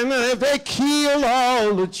right? And if they kill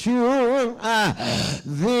all the children,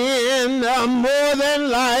 then more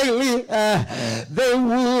than likely they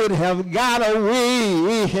would have got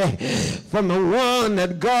away from the one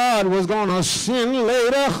that God was going to send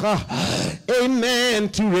later, amen,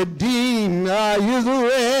 to redeem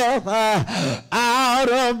Israel out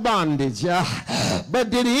of bondage. But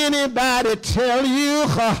did anybody tell you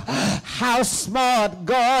how smart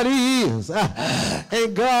God is?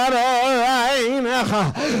 Ain't God all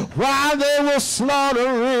right? While they were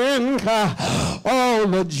slaughtering all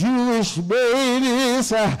the Jewish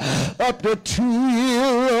babies up to 2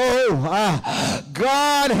 years old,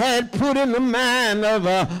 God had put in the mind of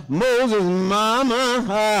Moses'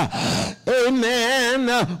 mama, amen,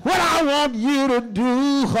 what I want you to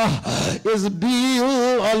do is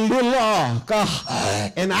build a little ark,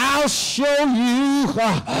 and I'll show you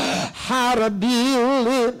how to build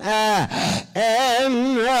it,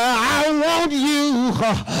 and I want you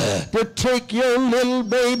to take your little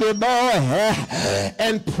baby boy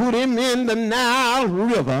and put him in the Nile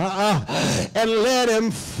River and let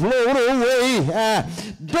him float away.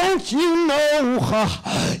 Don't you know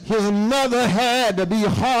his mother had to be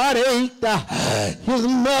heartached? His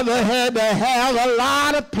mother had to have a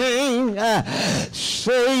lot of pain.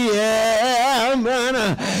 Say, yeah,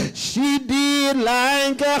 man, she did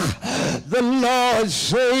like the Lord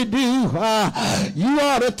say do. You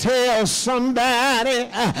ought to tell somebody,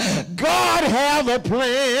 God have a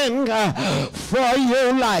plan for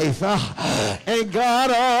your life. And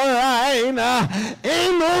God, all right,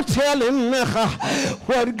 ain't no telling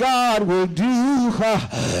what God will do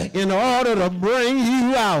in order to bring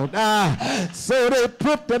you out. So they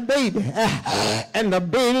put the baby, and the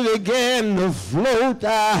baby began to float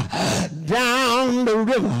down the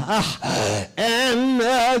river. And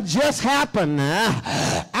just happened.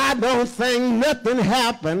 I don't think nothing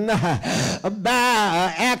happened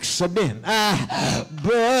by accident.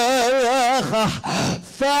 But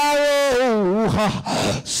Pharaoh's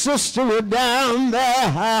sister was down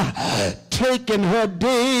there taking her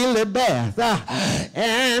daily bath,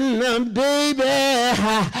 and the baby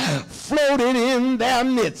floated in their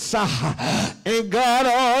midst. And God,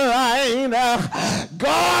 all right,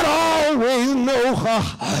 God always knows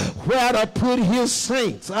where to put his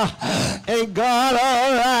saints. And God,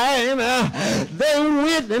 all right, they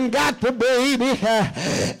went and got the baby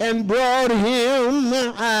and brought him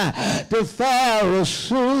to Pharaoh.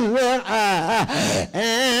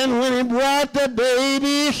 And when he brought the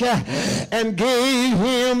baby and gave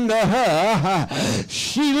him to her,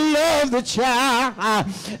 she loved the child.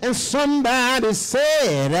 And somebody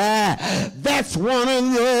said, that's one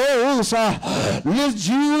of those little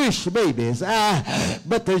Jewish babies.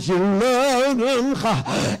 But that you love them.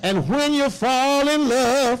 And when you fall in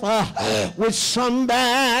love with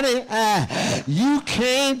somebody, you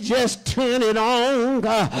can't just turn it on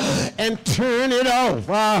and turn it off.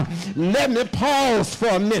 Let me pause for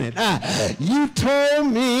a minute. You told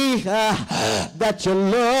me that you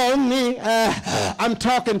love me. I'm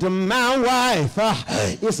talking to my wife.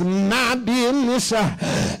 It's my business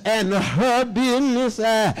and her business.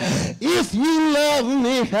 If you love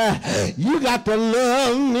me, you got to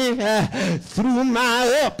love me through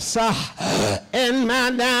my ups and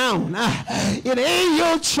my down. It ain't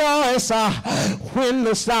your choice when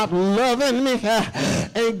to stop loving me.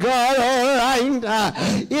 And God, all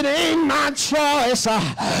right, it ain't my choice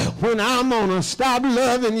when I'm gonna stop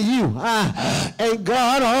loving you. And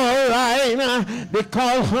God, all right,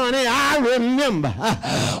 because honey, I remember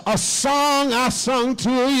a song I sung to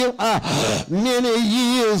you many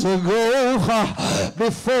years ago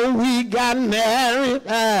before we got married.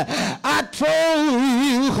 I told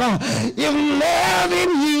you if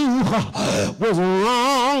loving you was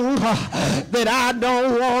wrong, that I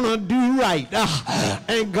don't want to do right.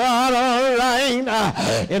 And God, all right,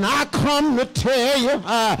 and I come to tell you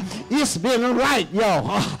it's been right,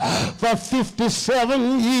 y'all, for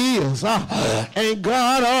 57 years. And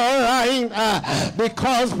God, all right,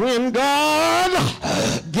 because when God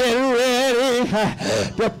get ready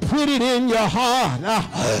to put it in your heart,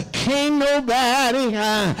 can't nobody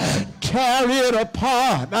tear it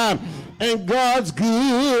apart. And God's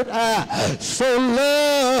good. So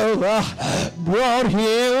love brought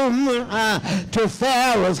him to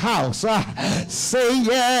Pharaoh's house. Say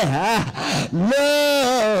yeah,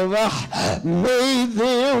 love made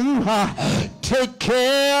them take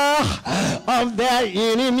care of their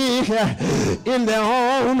enemy in their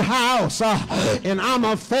own house. And I'm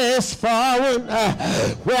a fast forward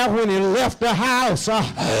where when he left the house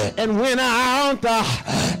and went out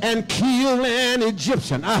and killed an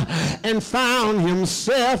Egyptian and found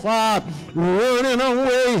himself running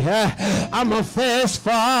away. I'm a fast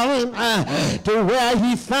forward to where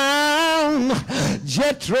he found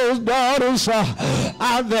Jethro's daughters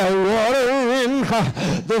out there watering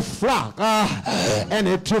the flock, and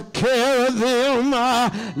he took care of them.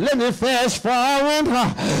 Let me fast forward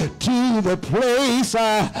to the place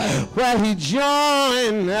where he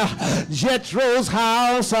joined Jethro's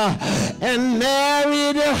house and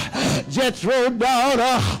married Jethro's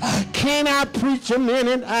daughter. Can I preach a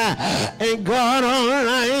minute? And God, all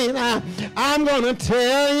right, I'm going to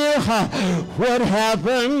tell you what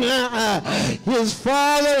happened. His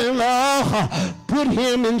father-in-law put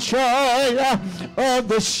him in charge of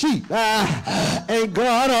the sheep. And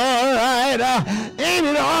God, all right, ain't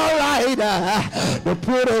it all right to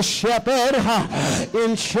put a shepherd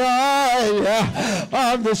in charge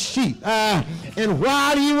of the sheep? And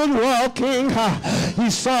while he was walking, he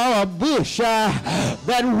saw a bush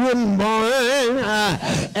that wouldn't burn,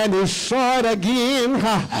 and he saw it again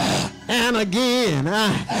and again.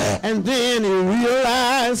 And then he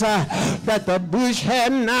realized that the bush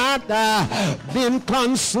had not been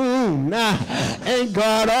consumed. And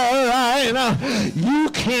God, all right, you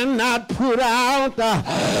cannot put out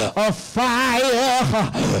a fire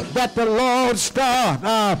that the Lord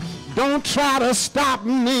started. Don't try to stop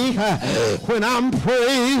me when I'm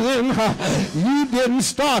praising. You didn't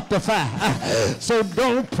start the fire, so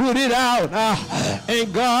don't put it out.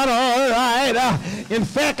 Ain't God all right? In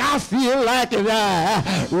fact, I feel like it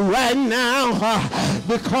right now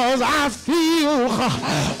because I feel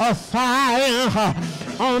a fire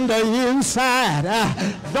on the inside.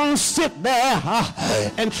 Don't sit there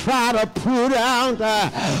and try to put out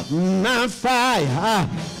my fire.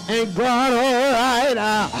 Ain't God all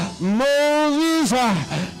right? Moses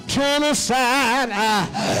turned aside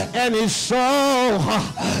and he saw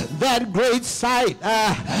that great sight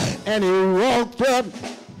and he walked up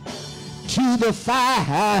to the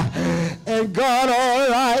fire. And God all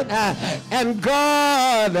right? And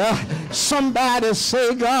God, somebody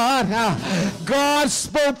say God. God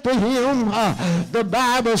spoke to him. The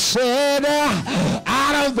Bible said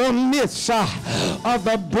out of the midst of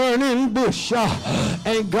the burning bush.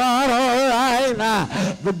 And God all right?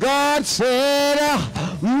 The God said,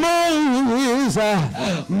 Moses,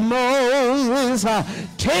 Moses,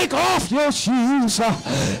 take off your shoes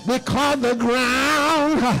because the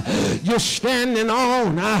ground you're standing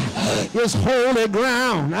on is holy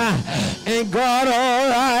ground. And God all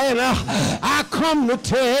right? I come to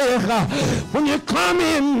tell you, when you come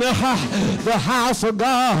in the house of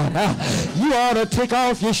God, you ought to take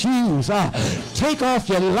off your shoes. Take off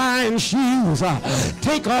your lying shoes.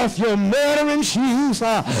 Take off your murdering shoes.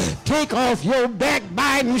 Take off your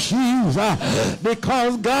backbiting shoes.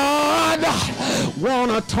 Because God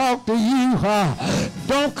want to talk to you.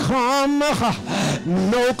 Don't come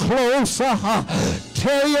no closer.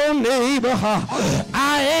 Tell your neighbor,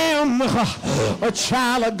 I am a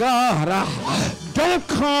child of God. Don't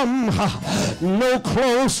come no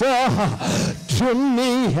closer to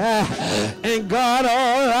me. And God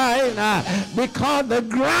all right? Because the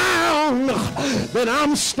ground that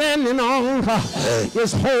I'm standing on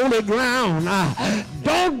is holy ground.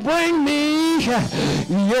 Don't bring me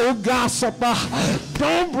your gossip.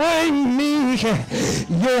 Don't bring me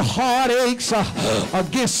your heartaches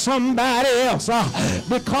against somebody else.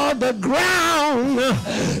 Because the ground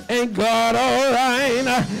ain't God all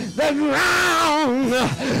right. The ground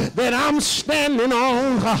that I'm standing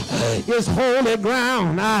on is holy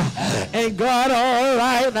ground. Ain't God all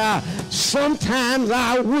right? Sometimes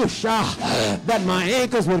I wish that my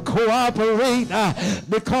ankles would cooperate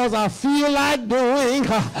because I feel like doing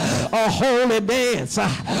a holy dance.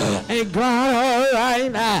 Ain't God all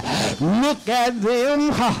right? Look at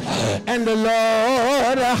them. And the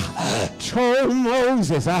Lord told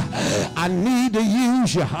Moses, I need to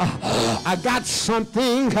use you. I got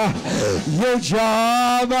something. Your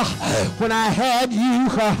job, when I had you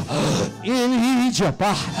in Egypt,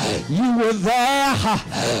 you were there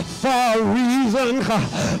for a reason,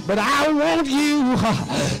 but I want you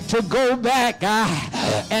to go back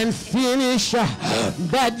and finish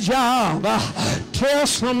that job. Tell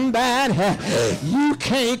somebody you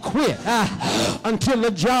can't quit until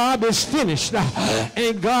the job is finished.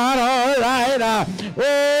 Ain't God all right?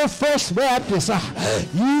 Oh, First Baptist,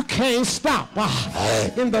 you can't stop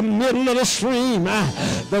in the middle of the stream.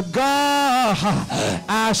 The God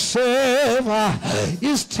I serve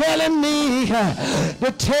is telling me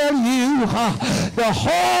to tell you the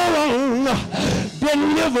whole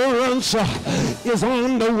deliverance is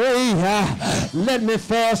on the way. Let me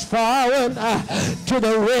fast forward to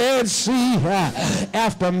the Red Sea.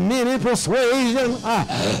 After many persuasion,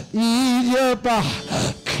 Egypt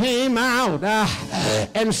came out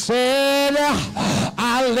and said,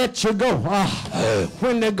 I'll let you go.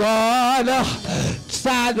 When the God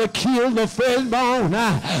decided to kill the firstborn,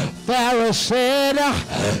 Pharaoh said,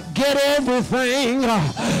 get everything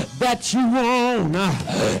that you want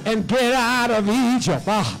and get out of Egypt.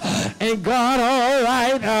 Ain't God all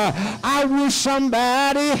right? I wish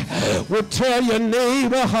somebody would tell your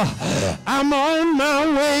neighbor, I'm on my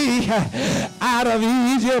way out of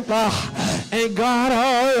Egypt. Ain't God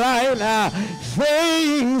all right?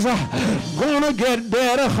 Things gonna get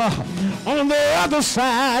better on the other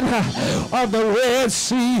side of the Red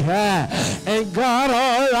Sea. Ain't God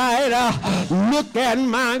all right? Look at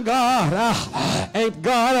my God. Ain't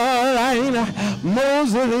God all right?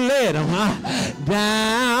 Moses led him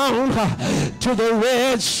down to the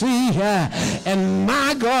Red Sea, and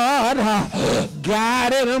my God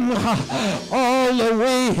guided him all the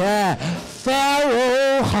way.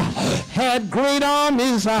 Pharaoh had great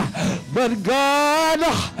armies, but God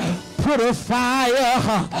put a fire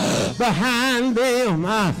behind them,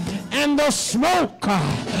 and the smoke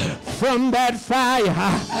from that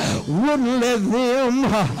fire wouldn't let them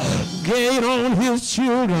gain on his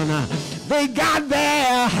children. They got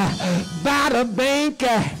there by the bank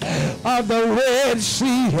of the Red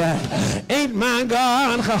Sea. Ain't my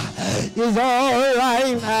God is all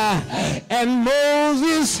right? And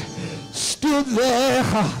Moses stood there,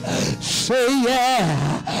 say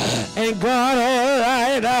yeah, and God all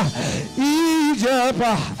right. Egypt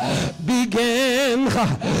began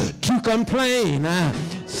to complain.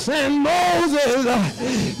 Said,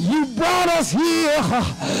 Moses, you brought us here,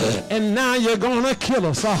 and now you're gonna kill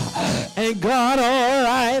us. And God, all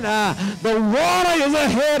right, the water is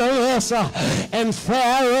ahead of us, and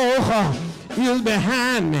Pharaoh is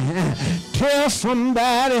behind me. Tell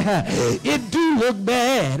somebody it do look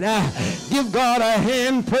bad. Give God a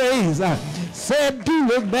hand praise. Said do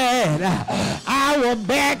look bad. Our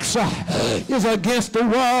backs is against the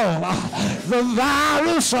wall. The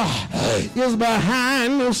virus is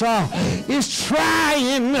behind us. It's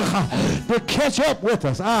trying to catch up with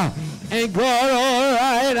us. And God, all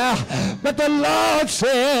right. But the Lord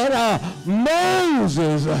said,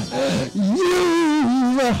 Moses,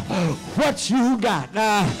 use what you got.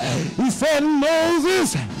 He said,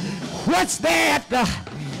 Moses, what's that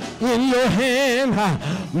in your hand?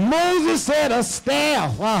 Moses said, a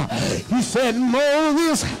staff. He said,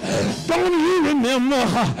 Moses, don't you remember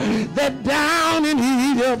that down in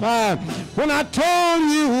Egypt when I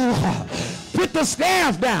told you, put the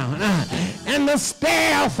staff down, and the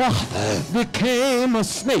staff became a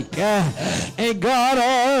snake. And God,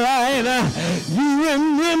 all right, you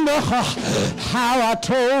remember how I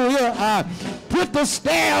told you, put the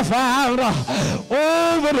staff out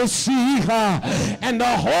over the sea, and the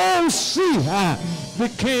whole sea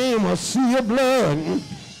became a sea of blood.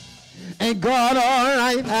 And God, all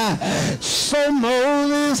right, so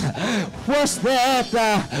Moses, what's that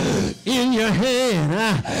in your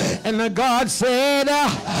hand? And the God said,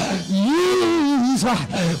 use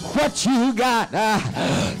what you got.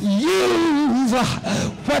 Use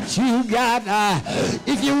what you got.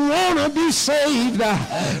 If you want to be saved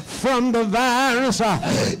from the virus,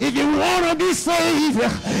 if you want to be saved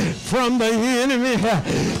from the enemy,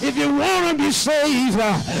 if you want to be saved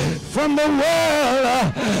from the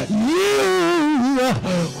world, use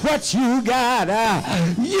what you got.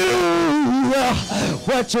 Use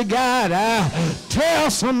what you got. Tell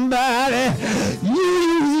somebody,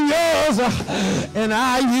 use yours and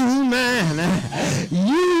I use mine.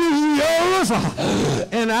 Use yours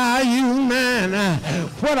and I use mine.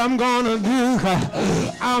 What I'm gonna do,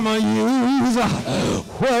 I'm gonna use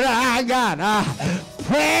what I got.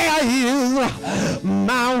 Prayer is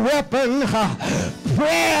my weapon.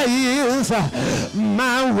 Prayer is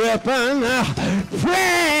my weapon.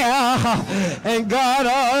 Prayer. And God,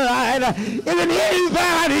 all right. If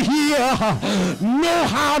anybody here know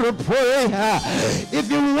how to pray, if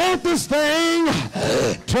you want this thing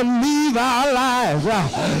to leave our lives,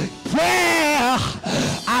 prayer,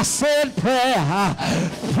 I said prayer.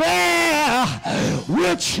 Prayer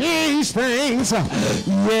will change things.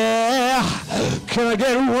 Yeah. Can I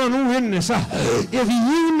get one witness? If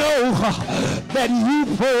you know that you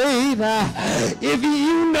prayed, if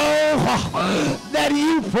you know that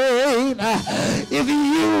you prayed, if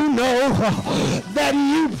you know that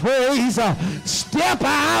you praise, step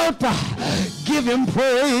out, give him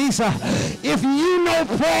praise. If you know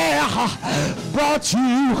prayer brought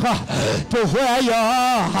you to where you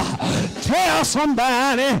are, tell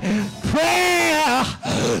somebody, prayer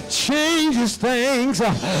changes things.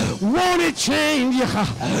 Won't it change you?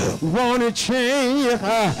 Won't it change you?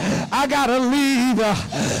 I gotta leave,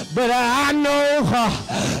 but I know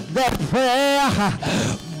that prayer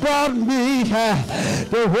brought me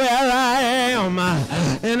to where I am,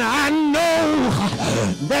 and I know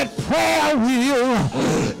that prayer will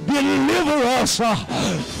deliver us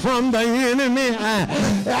from the enemy.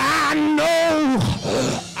 I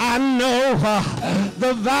know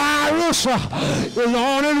the virus is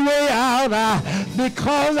on its way out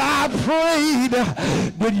because I prayed.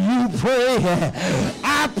 Did you pray?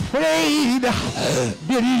 I prayed.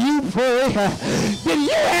 Did you pray? Did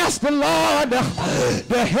you ask the Lord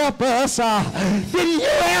to help us? Did you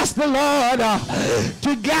ask the Lord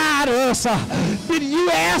to guide us? Did you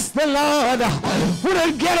ask the Lord when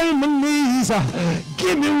I get on my knees,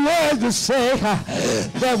 give me words to say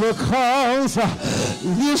that will cause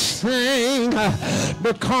this thing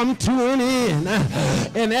to come to an end?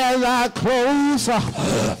 And as I close,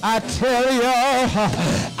 I tell you,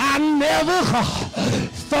 I never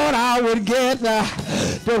thought I would get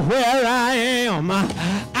to where I am.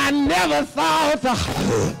 I never thought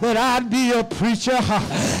that I'd be a preacher.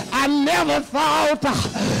 I never thought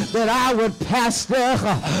that I would pastor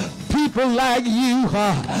people like you,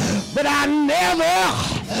 but I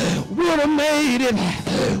never would have made it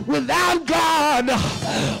Without God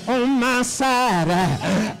on my side,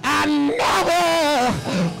 I never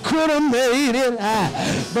could have made it.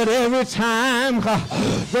 But every time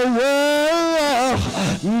the world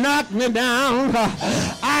knocked me down,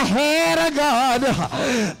 I had a God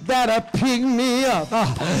that'll pick me up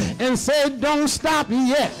and say, don't stop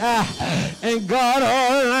yet. And God,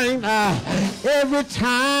 all right, every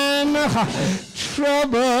time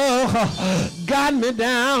trouble got me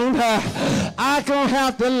down, I don't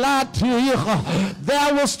have to lie to you.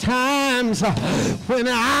 There was times when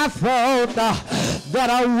I thought that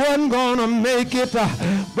I wasn't gonna make it,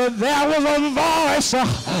 but there was a voice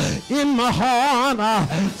in my heart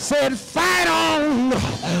said, fight on,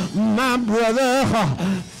 my brother,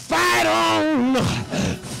 fight on,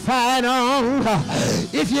 fight on.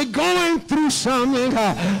 If you're going through something,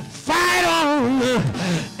 fight on.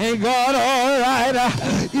 And God, all right,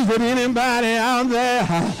 is there anybody out there?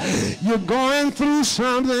 You're going through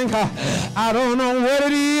something. I don't know what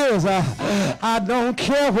it is. I don't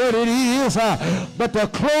care what it is. But the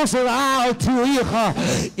closer I'll to you,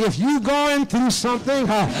 if you're going through something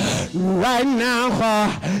right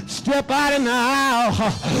now, step out in the aisle,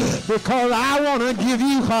 because I want to give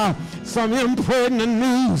you some important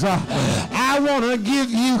news. I want to give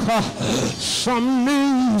you some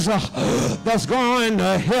news that's going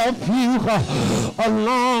to help you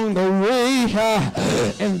along the way.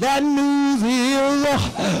 And that news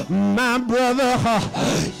is, my brother,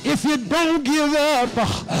 if you don't give up,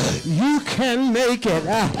 you can make it.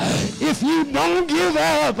 If you don't give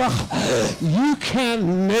up, you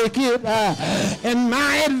can make it. And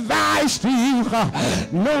my advice to you,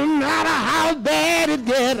 no matter how bad it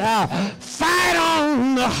gets, fight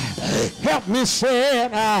on. Help me say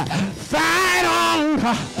it. Fight on.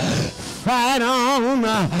 Fight on.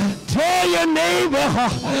 Tell your neighbor,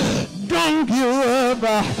 don't give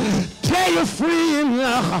up. Tell your friend,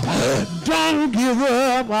 don't give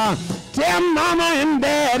up. Tell mama and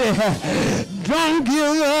daddy, don't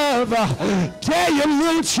give up. Tell your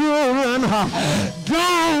little children,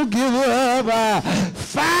 don't give up.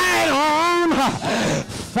 Fight on.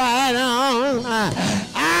 Fight on.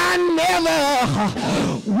 I never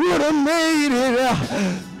would have made it.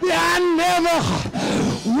 I never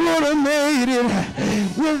would have made it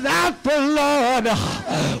without the Lord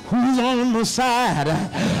who's on my side.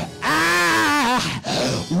 I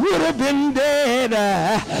would have been dead,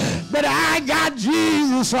 but I got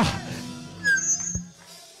Jesus.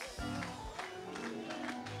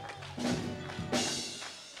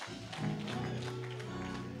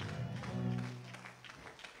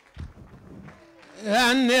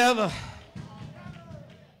 I never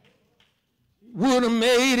would have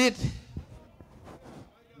made it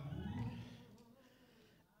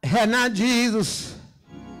had not Jesus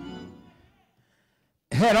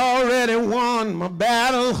had already won my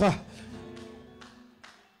battle.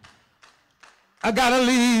 I gotta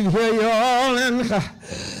leave here, y'all, and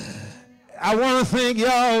I want to thank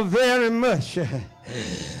y'all very much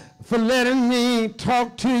for letting me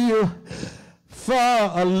talk to you for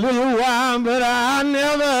a little while, but I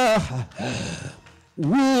never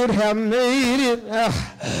would have made it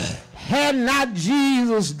had not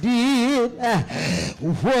Jesus did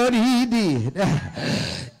what he did.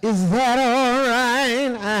 Is that all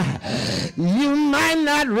right? You might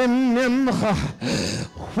not remember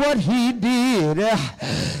what he did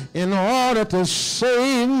in order to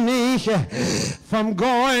save me from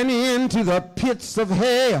going into the pits of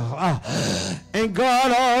hell. And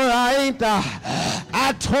God, all right,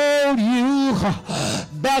 I told you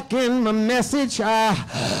back in my message,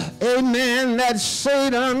 amen, that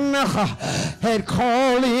Satan had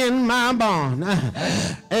called in my barn.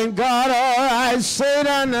 And God, all right,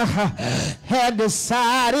 Satan had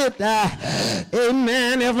decided,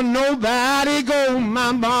 amen, if nobody go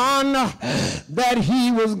my barn, that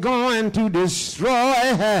he was going to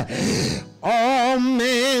destroy all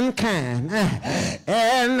mankind.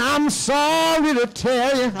 And I'm sorry to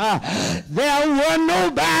tell you, there was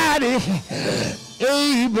nobody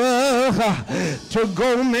able to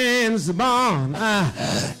go man's barn.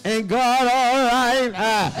 And God, all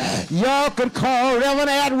right, y'all could call Reverend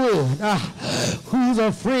Atwood, who's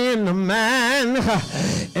a friend of mine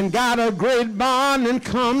and got a great barn and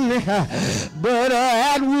company. But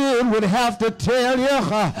Atwood would have to tell you,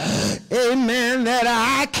 amen, that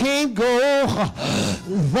I can't go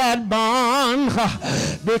that barn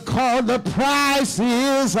because the price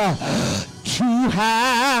is too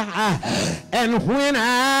high. And when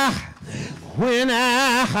I When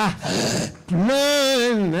I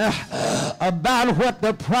learned about what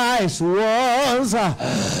the price was,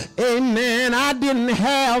 amen, I didn't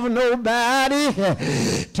have nobody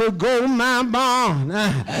to go my bond.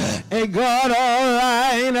 And God, all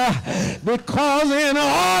right, because in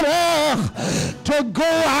order to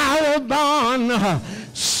go our bond,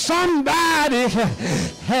 somebody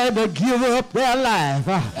had to give up their life.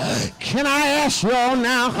 Can I ask y'all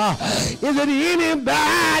now, is it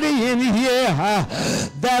anybody in here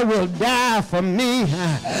that will die for me?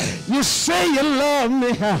 You say you love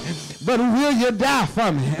me, but will you die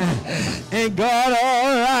for me? And God,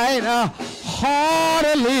 all right,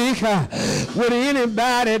 heartily would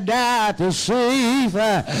anybody die to save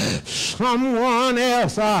someone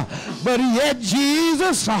else? But yet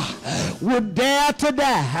Jesus would dare to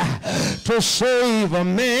die to save a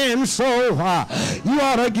man's soul. You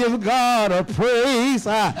ought to give God a praise.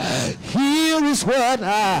 Here is what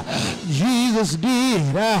Jesus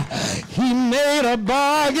did. He made a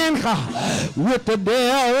bargain with the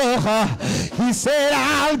devil. He said,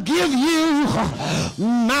 I'll give you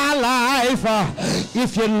my life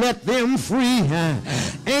if you let them free.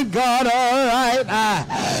 Ain't God all right?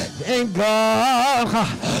 Ain't God?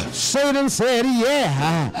 Satan said,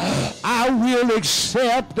 yeah, I will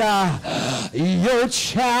accept your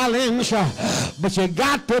challenge, but you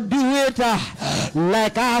got to do it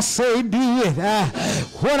like I say do it.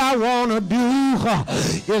 What I want to do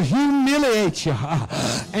is humiliate you.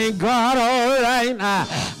 Ain't God all right?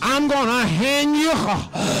 I'm going to hang you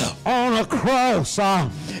on a cross.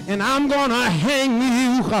 And I'm going to hang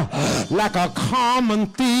you like a common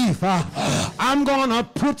thief. I'm going to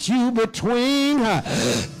put you between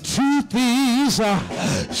two thieves.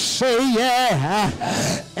 Say yeah.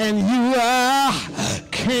 And you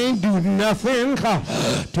can't do nothing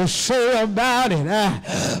to say about it.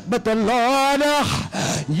 But the Lord,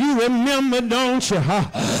 you remember, don't you,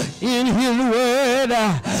 in his word,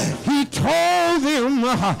 he told them,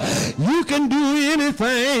 you can do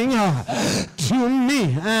anything to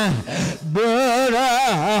me, but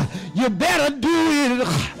you better do it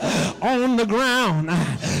on the ground,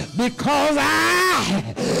 because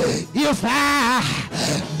if I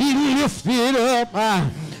be lifted up,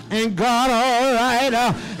 and God, all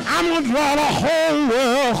right, I'm going to draw the whole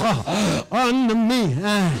world under me.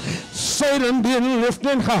 Satan didn't lift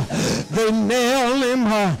him. They nailed him.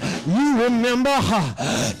 You remember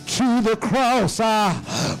to the cross.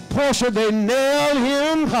 Portia, they nailed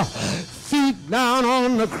him feet down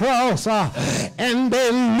on the cross, and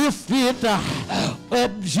they lifted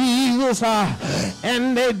up Jesus,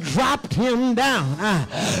 and they dropped him down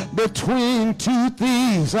between two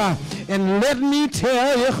thieves. And let me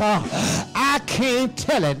tell you, I can't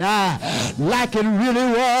tell it like it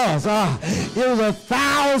really was. It was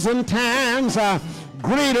 1,000 times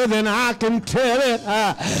greater than I can tell it.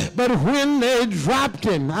 But when they dropped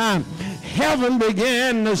him, heaven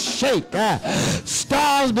began to shake.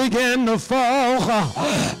 Stars began to fall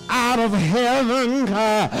out of heaven.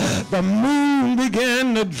 The moon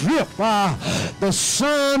began to drip. The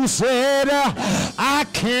sun said, I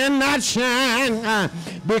cannot shine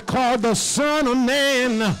because the Son of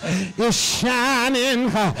Man is shining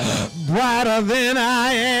brighter than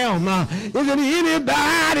I am. Is it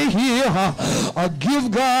anybody here give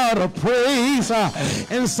God a praise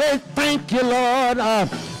and say, thank you, Lord,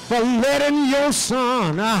 for letting your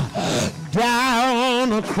Son die on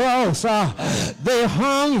the cross. They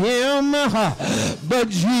hung him, but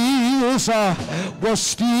Jesus was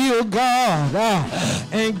still God.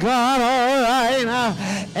 And God, all right,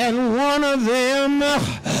 and one of them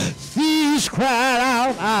thieves cried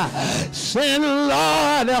out, saying,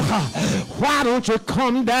 Lord, why don't you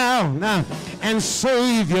come down and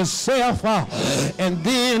save yourself and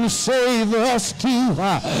then save us too?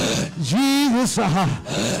 Jesus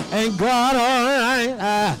and God, all right,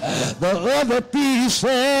 the other thief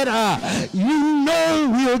said, you know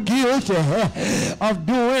we're guilty of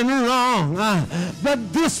doing wrong,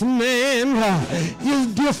 but this man is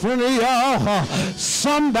different, y'all.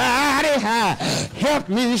 Somebody help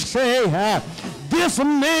me say, this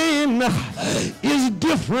man is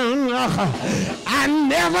different. I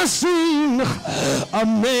never seen a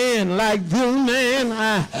man like this man.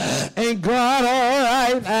 And God, all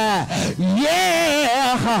right,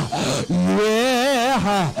 yeah.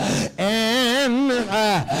 And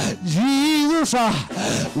Jesus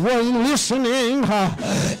was listening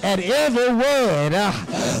at every word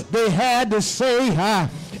they had to say.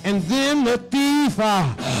 And then the thief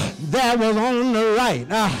that was on the right,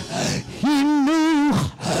 he knew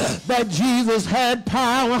that Jesus had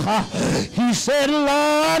power. He said,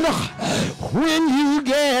 Lord, when you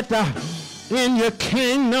get in your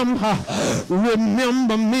kingdom.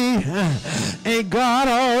 Remember me. Ain't God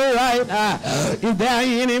all right? Is there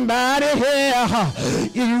anybody here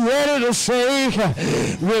is ready to say,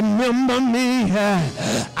 remember me?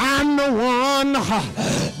 I'm the one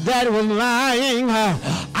that was lying.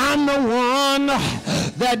 I'm the one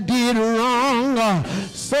that did wrong.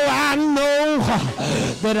 So I know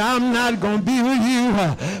that I'm not going to be with you.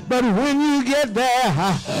 But when you get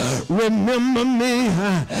there, remember me.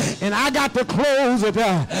 And I got to close it.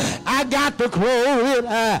 I got to close it.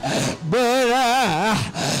 But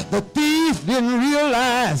the thief didn't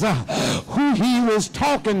realize who he was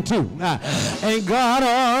talking to. Ain't God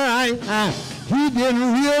all right? He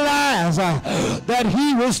didn't realize that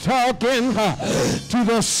he was talking to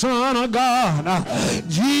the Son of God.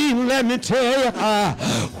 Gee, let me tell you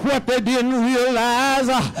what they didn't realize,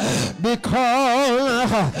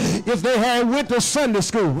 because if they had went to Sunday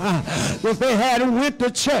school, if they had went to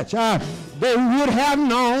church, they would have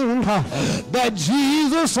known that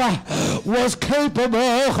Jesus was capable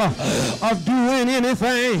of doing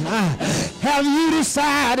anything. Have you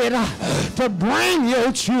decided to bring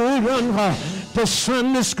your children to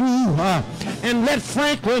Sunday school and let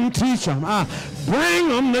Franklin teach them? Bring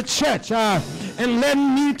them to church and let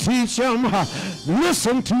me teach them.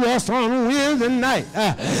 Listen to us on Wednesday night,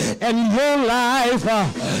 and your life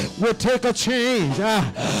will take a change.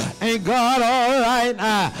 Ain't God all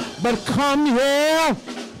right? But come here,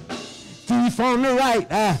 thief on the right.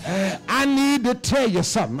 I need to tell you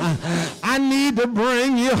something. I need to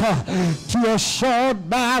bring you to a short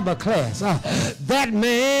Bible class. That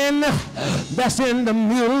man that's in the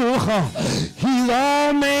middle, he's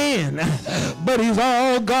all man, but he's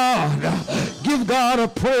all God. Give God a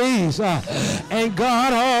praise. Ain't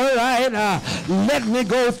God all right? Let me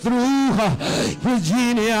go through his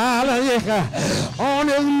genealogy. On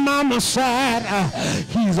his mama's side,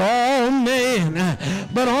 he's all man,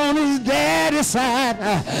 but on his daddy's side,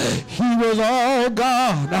 he was all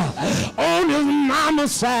God. On his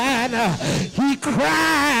mama's side, he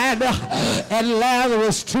cried at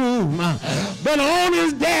Lazarus' tomb, but on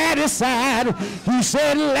his daddy's side, he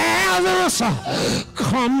said, Lazarus,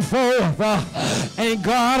 come forth. Ain't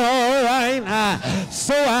God all right?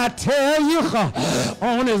 So I tell you,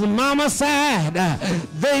 on his mama's side,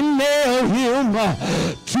 they nailed him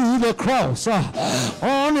to the cross.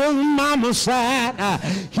 On his mama's side,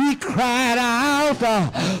 he cried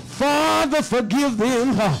out, Father, forgive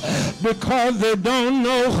them, because they don't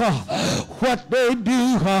know what they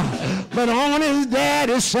do. But on his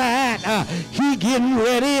daddy's side, he getting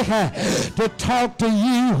ready to talk to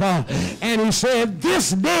you, and he said,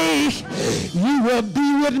 this day you will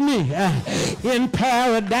be with me in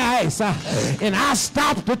paradise. And I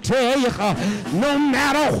stop to tell you, no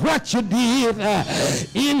matter what you did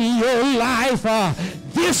in your life,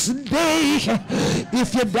 this day,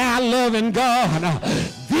 if you die loving God,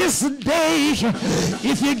 this day,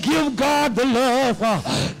 if you give God the love,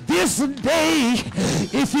 this day,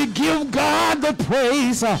 if you give God the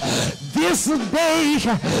praise, this day,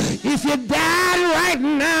 if you died right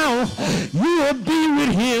now, you will be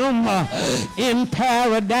with him in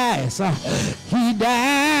paradise. He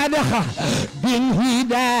died, didn't he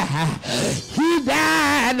die? He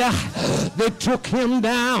died. They took him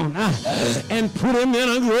down and put him in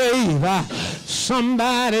a grave.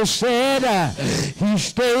 Somebody said he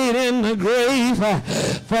stayed in the grave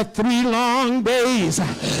for 3 long days.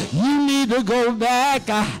 You need to go back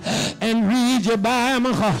and read your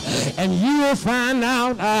Bible, and you will find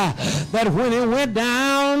out that when he went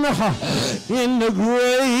down in the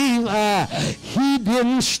grave, he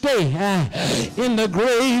didn't stay in the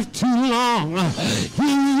grave too long.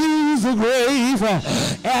 He used the grave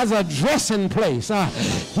as a dressing place.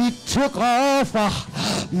 He took off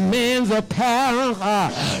men's apparel,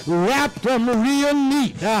 wrapped them real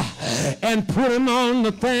neat, and put them on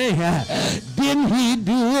the thing. Didn't he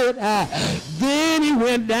do it? Then he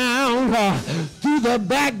went down through the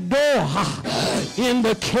back door in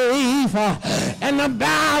the cave, and the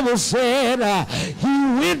Bible said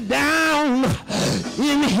he went down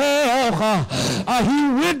in hell.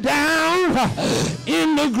 He went down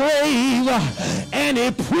in the grave, and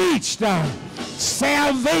he preached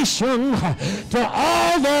salvation to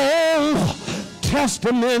all the Old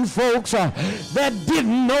Testament folks that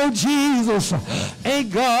didn't know Jesus.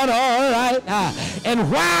 Ain't God all right?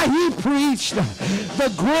 And while he preached,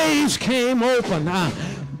 the graves came open.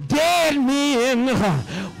 Dead men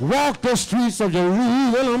walk the streets of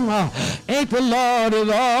Jerusalem. Ain't the Lord is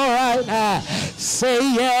all right?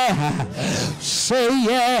 Say yeah. Say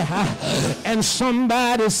yeah. And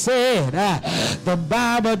somebody said, the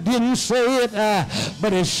Bible didn't say it,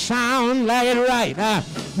 but it sounds like it right.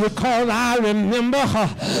 Because I remember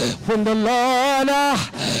when the Lord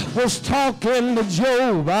was talking to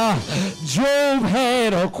Job. Job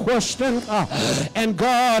had a question and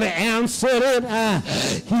God answered it.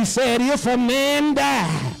 He said, if a man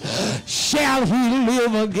die, shall he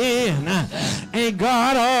live again? Ain't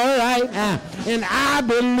God all right? And I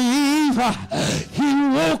believe he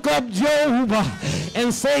woke up Job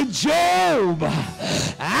and said, Job,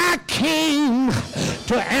 I came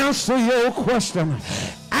to answer your question.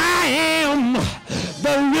 I am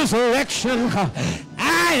the resurrection.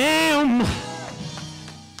 I am.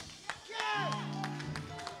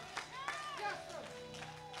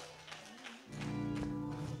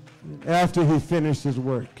 After he finished his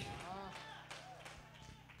work,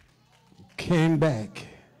 came back,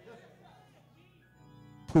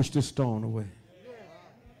 pushed the stone away.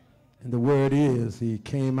 And the word is he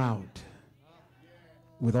came out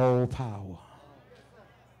with all power.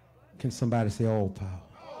 Can somebody say all power?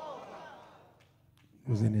 It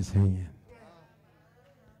was in his hand.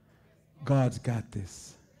 God's got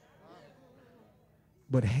this.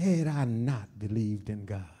 But had I not believed in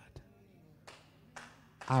God,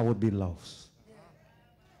 I would be lost.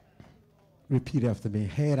 Repeat after me.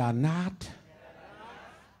 Had I not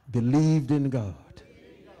believed in God,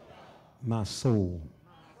 my soul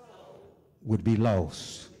would be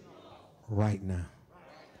lost right now.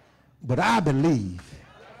 But I believe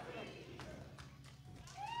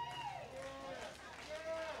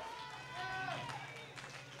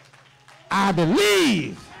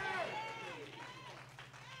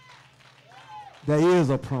there is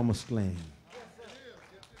a promised land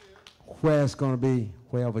where it's going to be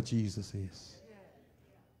wherever Jesus is.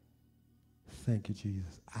 Thank you,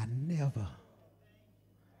 Jesus. I never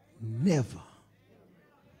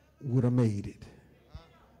would have made it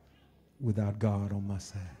without God on my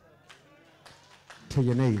side. Tell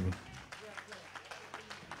your neighbor.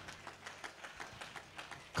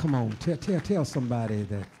 Come on, tell somebody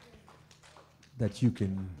that you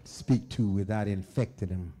can speak to without infecting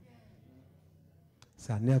them.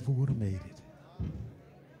 So I never would have made it.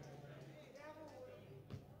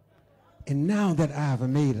 And now that I've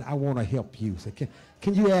made it, I want to help you. So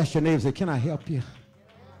can you ask your neighbor, say, can I help you?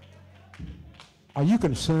 Are you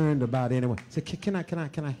concerned about anyone? Say, can I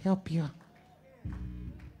help you?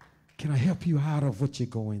 Can I help you out of what you're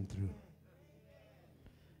going through?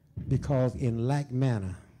 Because in like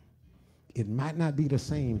manner, it might not be the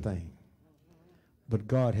same thing, but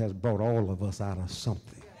God has brought all of us out of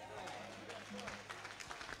something.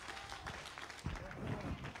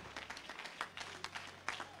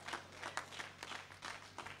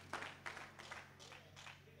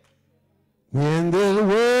 When this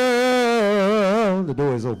world, the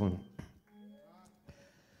door is open,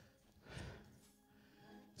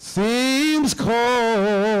 seems cold.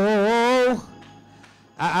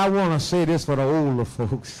 I want to say this for the older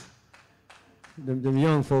folks. Them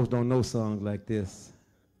young folks don't know songs like this.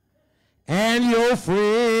 And your friend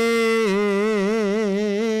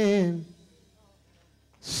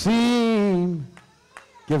seem,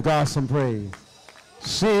 give God some praise,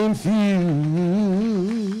 seem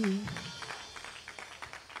few.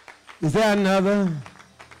 Is there another?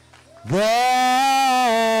 There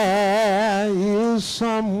is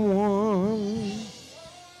someone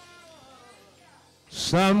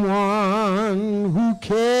who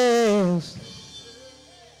cares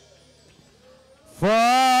for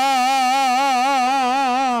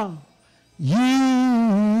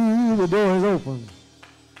you. The door is open.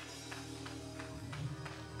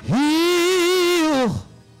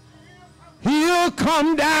 He'll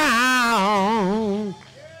come down.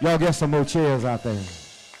 Y'all get some more chairs out there.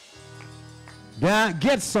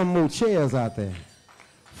 Get some more chairs out there.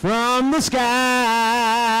 From the sky,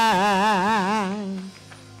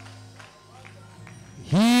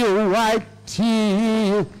 he'll wipe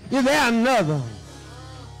tears. Is there another?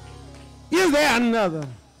 Is there another?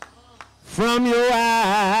 From your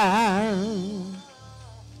eyes.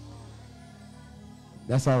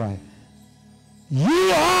 That's all right.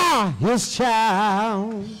 You are his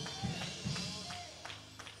child.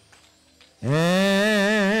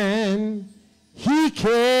 And he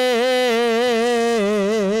cares.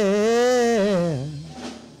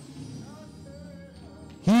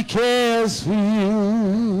 He cares for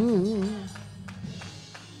you.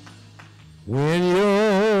 When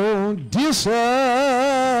your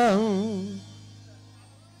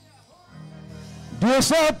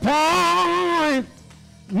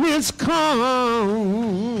disappointments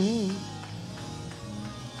come,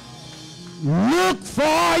 look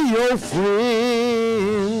for your friend.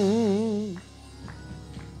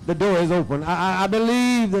 The door is open. I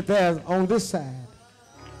believe that there's on this side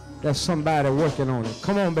There's somebody working on it.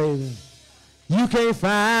 Come on, baby. You can't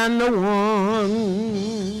find no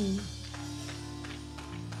one.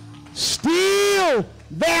 Still,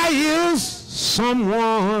 there is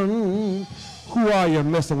someone. Who are you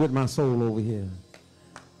messing with my soul over here?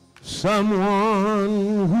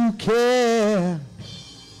 Someone who cares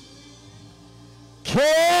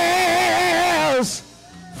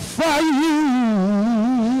for you.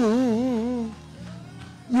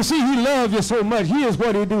 You see, he loves you so much. Here's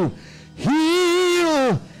what he do.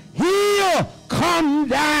 He'll come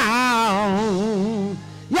down.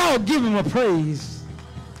 Y'all give him a praise.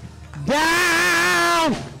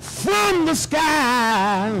 Down from the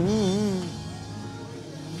sky.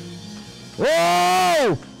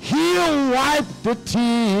 Oh, he'll wipe the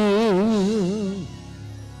tears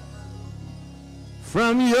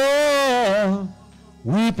from your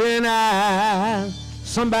weeping eyes.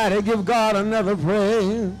 Somebody give God another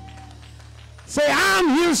praise. Say,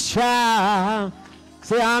 I'm his child.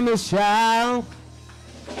 Say, I'm his child.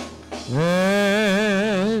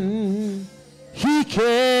 And he cares.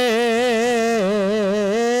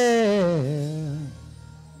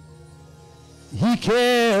 He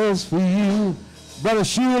cares for you. Brother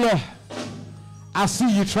Schuler, I see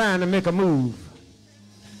you trying to make a move.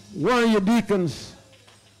 One of your deacons,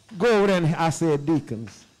 go over there and, I said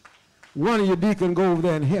deacons. One of your deacons go over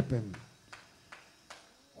there and help him.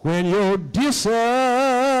 When you're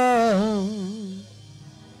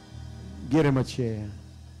get him a chair.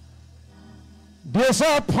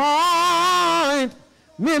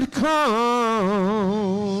 Disappointment come.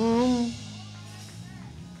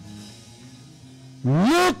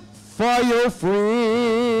 Look for your friend,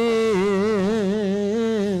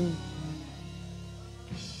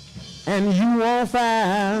 and you won't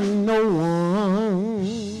find no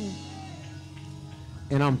one.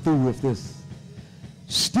 And I'm through with this.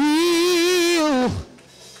 Still,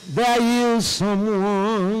 there is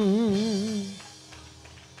someone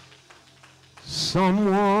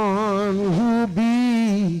who'll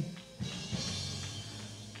be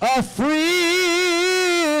a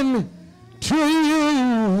friend to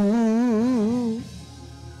you.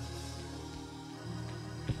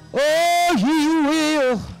 Oh, he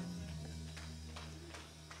will.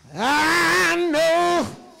 I know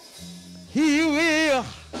he will.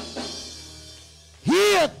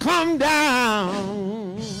 He'll come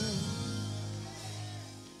down.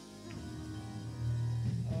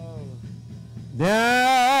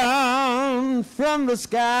 Down from the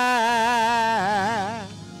sky.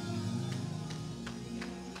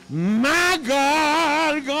 My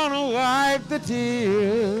God gonna wipe the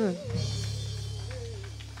tears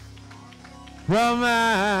from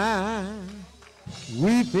my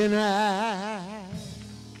weeping eyes.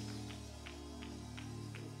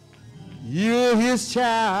 You're his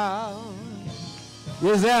child.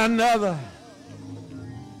 Is there another?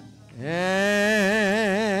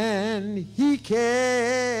 And he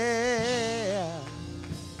cares.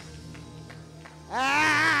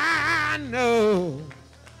 I know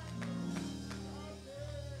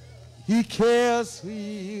he cares for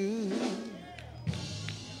you.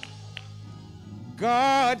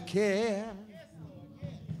 God cares.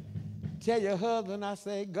 Tell your husband, I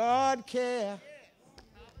say, God cares.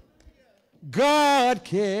 God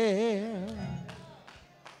cares.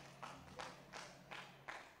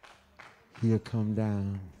 He'll come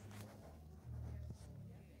down.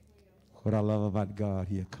 What I love about God,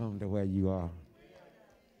 he'll come to where you are.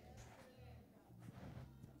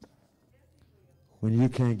 When you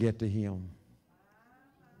can't get to him,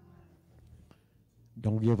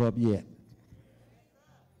 don't give up yet.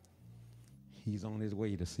 He's on his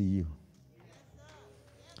way to see you.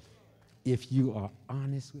 If you are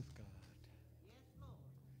honest with God,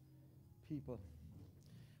 people,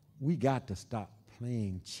 we got to stop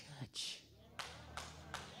playing church.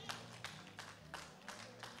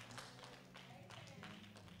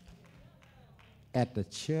 At the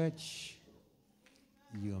church,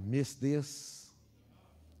 you'll miss this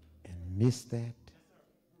and miss that.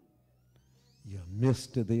 You'll miss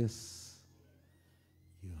to this.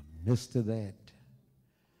 You'll miss to that.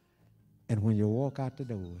 And when you walk out the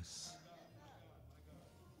doors,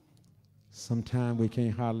 sometimes we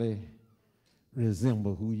can't hardly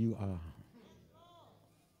resemble who you are.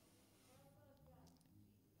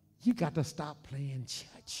 You got to stop playing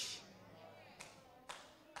church.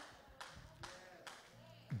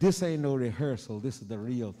 This ain't no rehearsal. This is the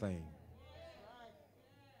real thing.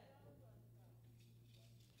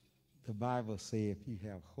 The Bible says if you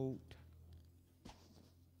have hope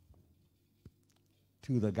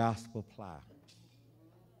to the gospel plow,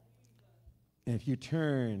 and if you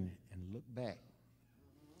turn and look back,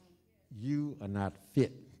 you are not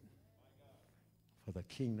fit for the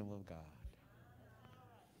kingdom of God.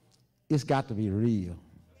 It's got to be real.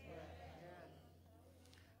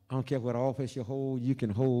 I don't care what office you hold, you can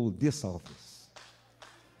hold this office.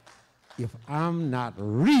 If I'm not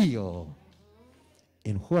real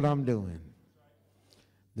in what I'm doing,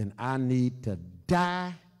 then I need to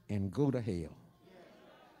die and go to hell.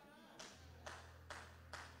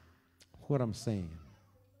 What I'm saying.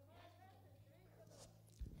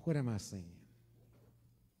 What am I saying?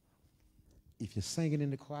 If you're singing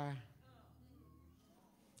in the choir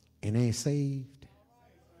and ain't saved,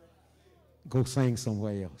 go sing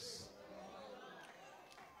somewhere else.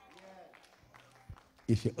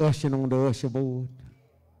 If you're ushering on the usher board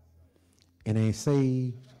and ain't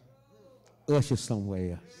saved, usher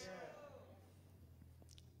somewhere else.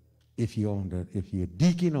 If you're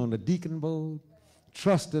deacon on the deacon board,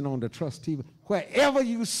 trusting on the trustee board, wherever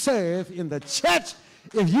you serve in the church,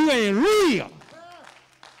 if you ain't real,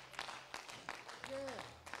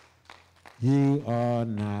 you are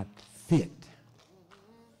not fit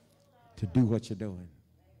to do what you're doing.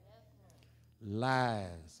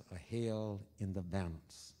 Lies are held in the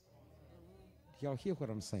balance. Y'all hear what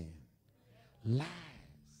I'm saying? Lies.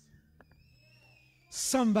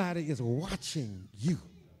 Somebody is watching you.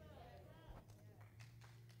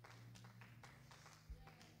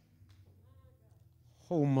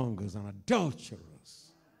 Whoremongers and adulterers.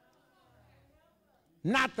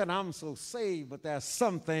 Not that I'm so saved, but there are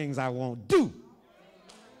some things I won't do.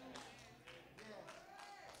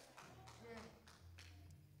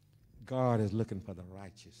 God is looking for the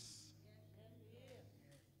righteous.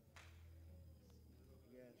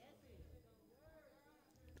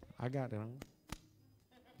 I got it on.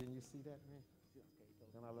 Didn't you see that, man?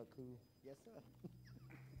 Don't I look cool? Yes, sir.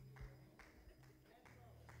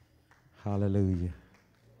 Hallelujah.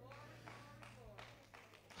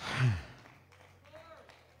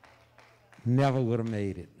 Never would have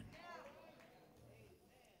made it.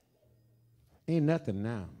 Ain't nothing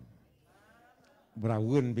now. But I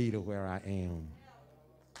wouldn't be to where I am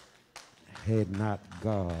had not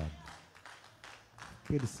God.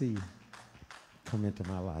 Good to see you come into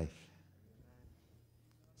my life.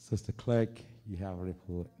 Sister Clerk, you have a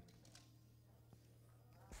report.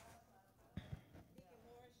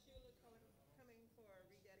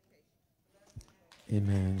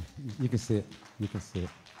 Amen. You can sit. You can sit.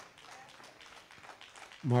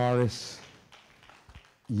 Morris,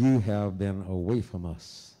 you have been away from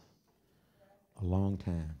us a long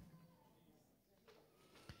time.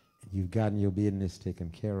 You've gotten your business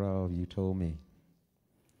taken care of, you told me.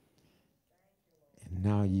 And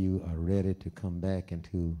now you are ready to come back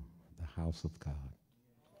into the house of God.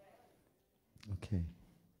 Okay.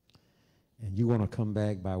 And you want to come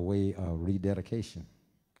back by way of rededication.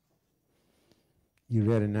 You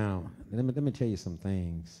ready now? Let me tell you some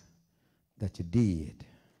things that you did.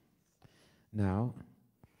 Now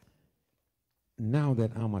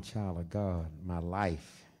that I'm a child of God, my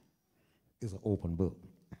life is an open book.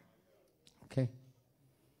 Okay?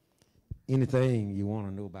 Anything you want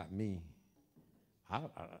to know about me, I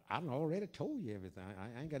done already told you everything.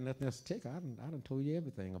 I ain't got nothing else to take. I done told you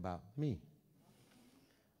everything about me.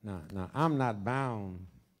 Now, I'm not bound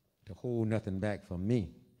to hold nothing back from me,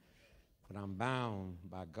 but I'm bound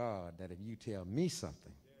by God that if you tell me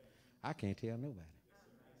something, I can't tell nobody.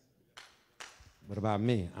 But about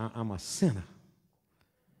me, I'm a sinner,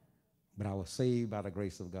 but I was saved by the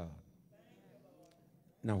grace of God.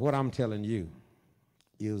 Now, what I'm telling you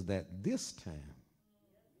is that this time,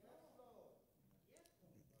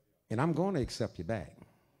 and I'm going to accept you back,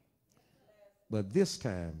 but this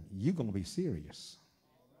time, you're going to be serious.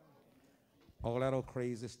 All that old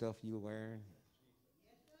crazy stuff you were wearing,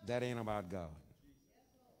 that ain't about God.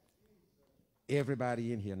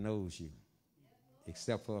 Everybody in here knows you,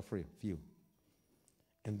 except for a few.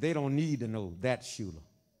 And they don't need to know that Shula.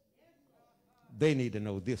 They need to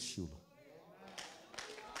know this Shula.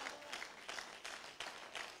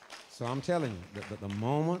 So I'm telling you, that the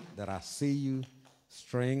moment that I see you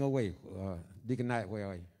straying away, Deacon Knight, where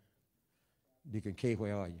are you? Deacon K,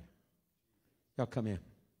 where are you? Y'all come in.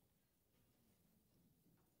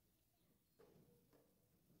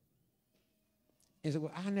 He said,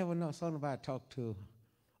 well, I never saw nobody talk to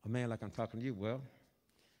a man like I'm talking to you. Well,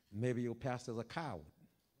 maybe your pastor's a coward.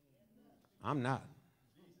 I'm not.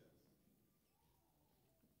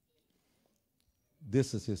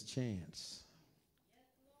 This is his chance.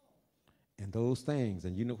 And those things,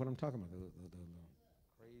 and you know what I'm talking about, the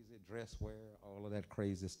crazy dress wear, all of that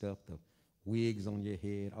crazy stuff, the wigs on your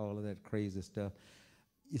head, all of that crazy stuff.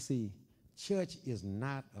 You see, church is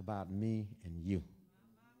not about me and you.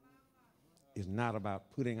 It's not about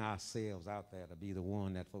putting ourselves out there to be the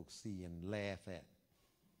one that folks see and laugh at.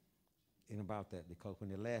 ain't about that, because when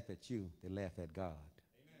they laugh at you, they laugh at God.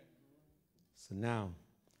 So now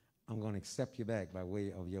I'm going to accept you back by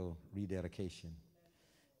way of your rededication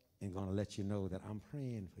and going to let you know that I'm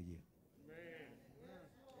praying for you.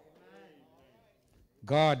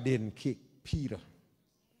 God didn't kick Peter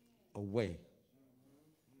away.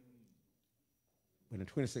 But in the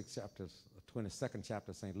 22nd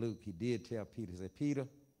chapter of St. Luke, he did tell Peter, he said, Peter,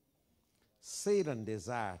 Satan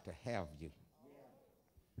desired to have you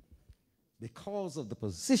because of the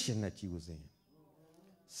position that you was in.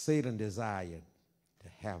 Satan desired to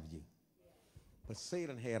have you. But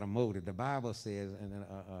Satan had a motive. The Bible says, and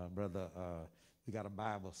brother, we got a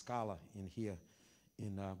Bible scholar in here,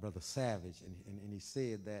 in Brother Savage, and he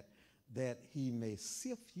said that he may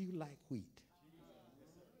sift you like wheat.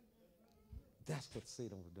 That's what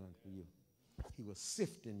Satan was doing for you. He was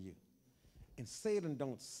sifting you. And Satan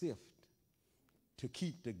don't sift to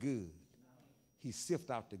keep the good. He sift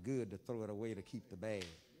out the good to throw it away to keep the bad.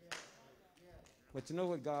 But you know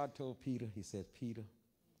what God told Peter? He said, Peter,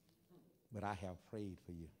 but I have prayed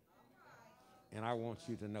for you. And I want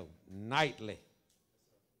you to know, nightly,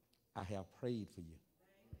 I have prayed for you.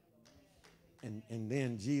 And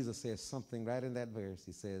then Jesus says something right in that verse.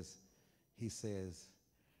 He says,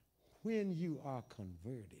 when you are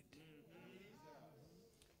converted,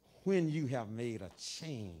 when you have made a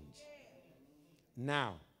change,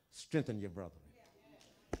 now strengthen your brethren.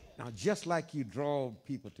 Now, just like you draw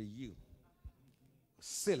people to you,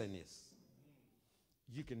 silliness,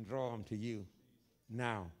 you can draw them to you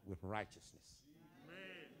now with righteousness.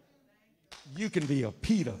 You can be a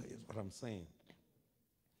Peter, is what I'm saying.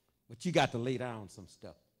 But you got to lay down some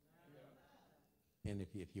stuff. And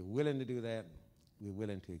if you're willing to do that, we're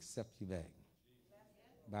willing to accept you back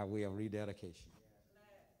by way of rededication.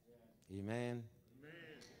 Amen.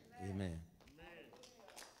 Amen. Amen.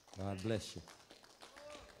 God bless you.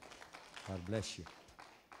 God bless you.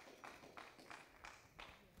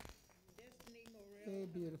 Very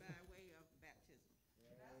beautiful.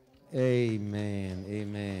 Amen.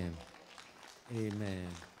 Amen. Amen.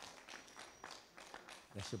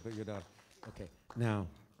 That's your daughter. Okay. Now,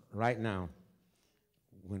 right now,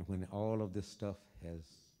 when all of this stuff has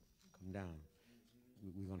come down,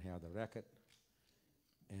 we're going to have the record,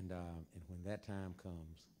 and when that time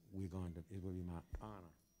comes, it will be my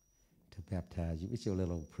honor to baptize you. It's your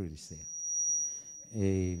little old pretty self.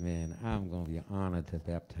 Amen. I'm going to be honored to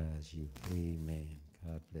baptize you. Amen.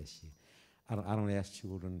 God bless you. I don't ask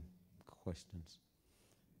children questions,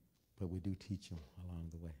 but we do teach them along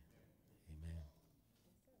the way. Amen.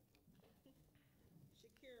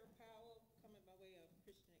 Shakira Powell, coming by way of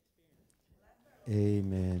Christian Experience.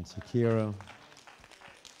 Amen. Shakira.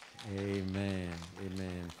 Amen.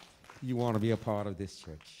 Amen. You want to be a part of this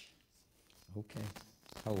church? Okay.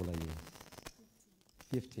 How old are you?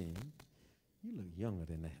 15. You look younger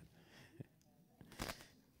than that.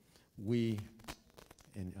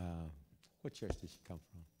 What church did she come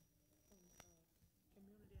from?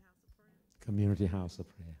 Community House of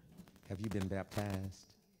Prayer. Have you been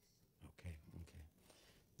baptized? Okay.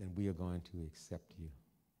 Then we are going to accept you.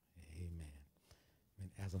 Amen. And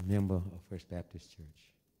as a member of First Baptist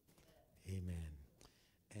Church. Amen.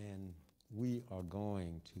 And we are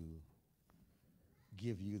going to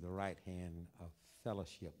give you the right hand of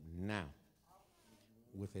fellowship now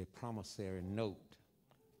with a promissory note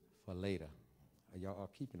for later. Y'all are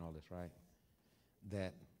keeping all this, right?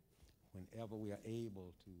 That whenever we are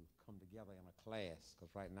able to come together in a class,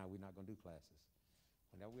 because right now we're not going to do classes.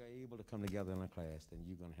 Whenever we are able to come together in a class, then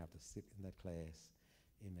you're going to have to sit in that class,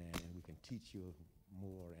 amen, and we can teach you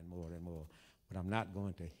more and more and more. But I'm not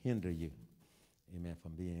going to hinder you, amen,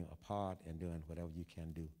 from being a part and doing whatever you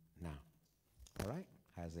can do now. All right?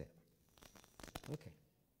 How's that? Okay.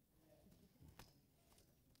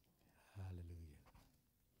 Hallelujah.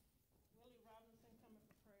 Willie Robinson coming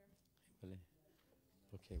for prayer. Willie?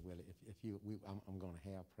 Okay, Willie, I'm going to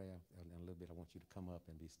have prayer in a little bit. I want you to come up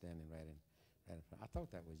and be standing right in front. I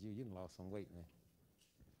thought that was you. You lost some weight, man.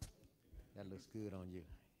 That looks good on you.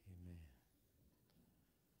 Amen.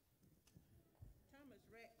 Thomas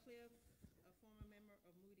Ratcliffe, a former member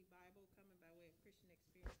of Moody Bible, coming by way of Christian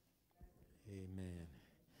Experience. Amen.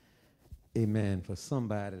 Amen. For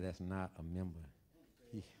somebody that's not a member,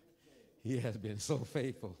 he has been so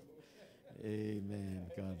faithful. Amen.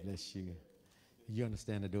 God bless you. You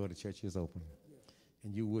understand the door of the church is open,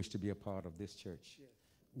 and you wish to be a part of this church.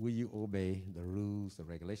 Will you obey the rules, the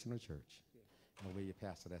regulation of the church? And obey your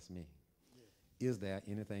pastor, that's me. Is there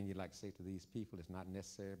anything you'd like to say to these people? It's not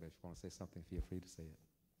necessary, but if you want to say something, feel free to say it.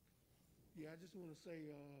 Yeah, I just want to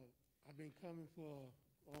say I've been coming for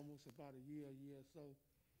almost about a year or so.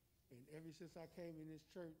 And ever since I came in this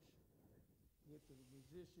church, with the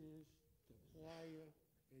musicians, the choir,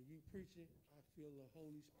 and you preaching, I feel the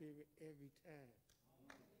Holy Spirit every time.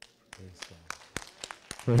 Praise God.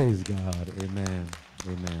 Praise God. Amen.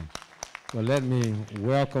 Amen. Well, let me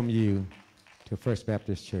welcome you to First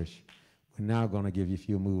Baptist Church. We're now going to give you, if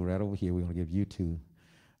you move right over here, we're going to give you to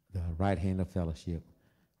the right hand of fellowship.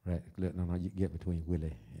 Right? No, you get between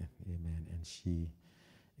Willie, amen, and she,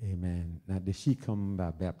 amen. Now, did she come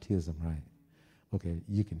by baptism, right? Okay,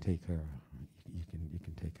 you can take her. You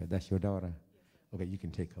can take her. That's your daughter? Okay, you can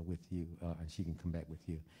take her with you, and she can come back with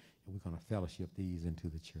you. And we're going to fellowship these into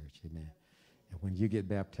the church, amen. And when you get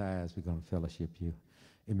baptized, we're going to fellowship you.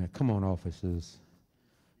 Amen. Come on, officers,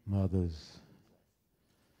 mothers.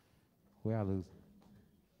 Where I lose?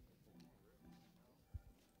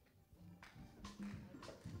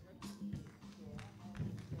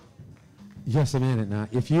 Just a minute now.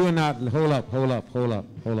 If you are not, hold up.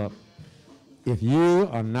 If you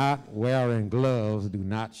are not wearing gloves, do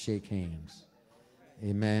not shake hands.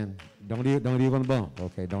 Amen. Don't even bump.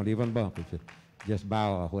 Okay, don't even bump. If you just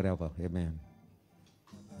bow or whatever. Amen.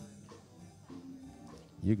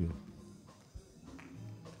 You good.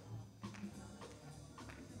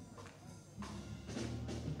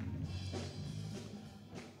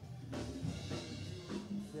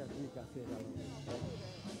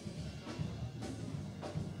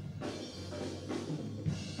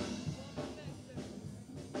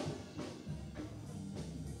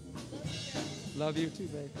 Love you too,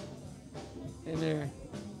 babe. In there.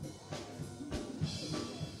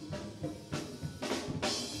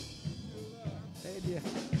 Hey, dear.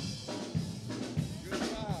 Good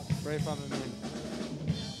job. Pray for me, man.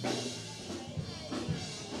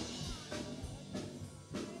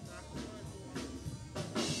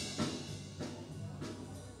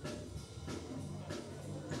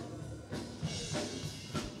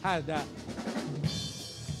 How's that?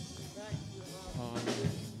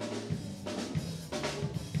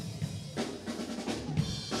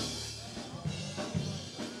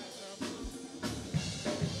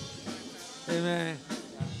 Amen.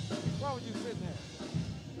 Why were you sitting there?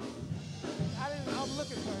 I'm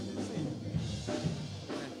looking for him to see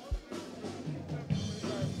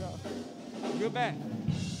you. You're back.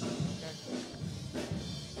 Okay.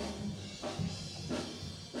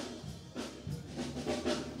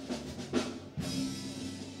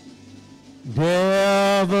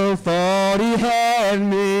 Devil thought he had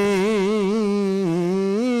me,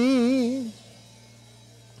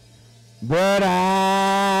 but I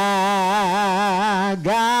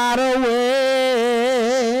got away.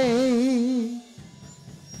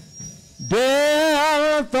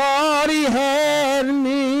 Devil thought he had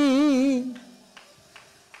me,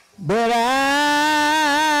 but I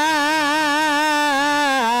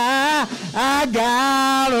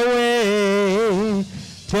got away.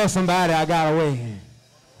 Tell somebody I got away.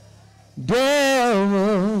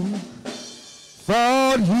 Devil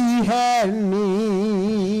thought he had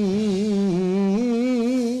me,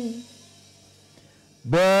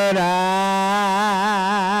 but I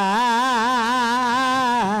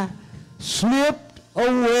slipped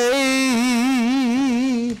away.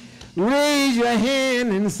 Raise your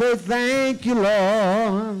hand and say, thank you,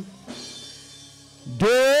 Lord.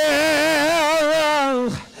 Devil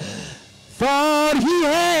thought he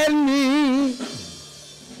had me,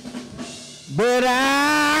 but I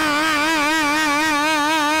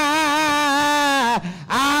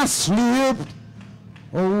slipped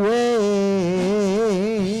away.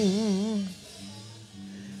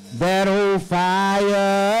 That old fire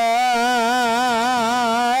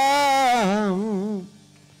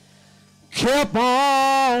kept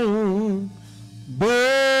on burning.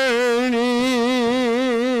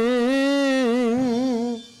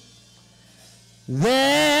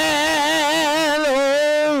 That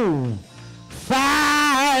old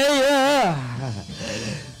fire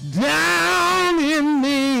down in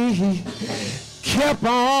me kept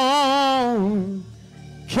on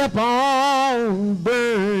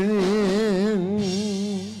burning.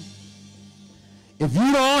 If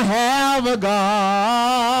you don't have a God,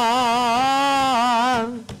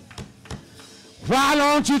 why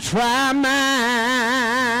don't you try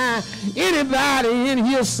mine? Anybody in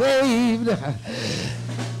here saved?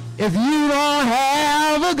 If you don't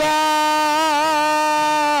have a God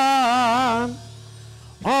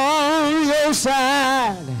on your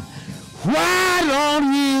side, why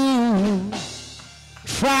don't you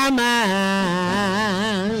try mine?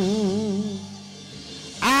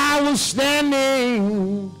 I was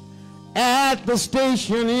standing at the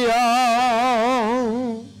station,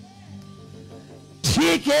 y'all,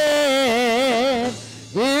 ticket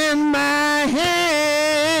in my hand.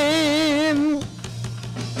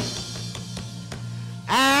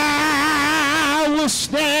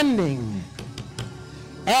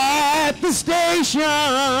 at the station.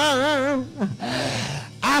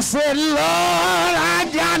 I said, Lord, I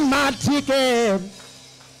got my ticket.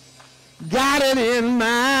 Got it in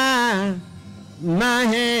my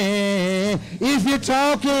hand. If you're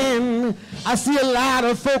talking, I see a lot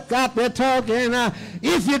of folk out there talking.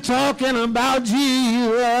 If you're talking about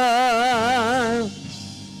Jesus,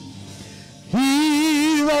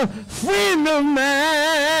 he's a friend of mine.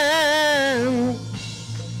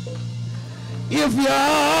 If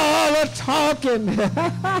y'all are talking,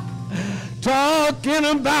 talking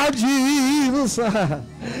about Jesus,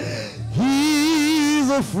 he's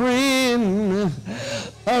a friend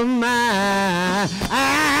of mine.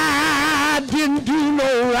 I didn't do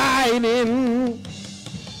no writing,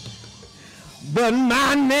 but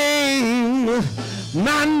my name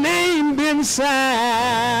been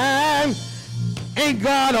signed. Ain't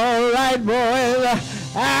God all right, boys?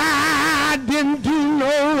 I didn't do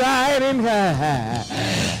no writing.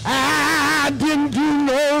 I didn't do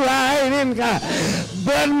no writing,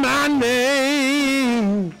 but my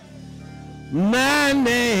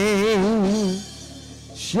name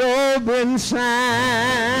sure been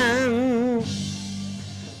signed.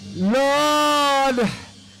 Lord,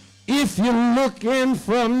 if you're looking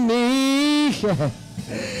for me,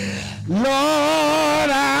 Lord,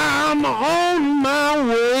 I'm on my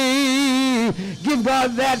way. Give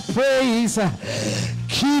God that praise.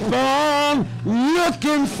 Keep on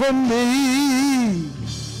looking for me.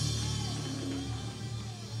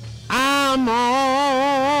 I'm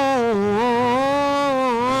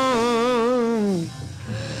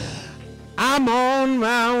on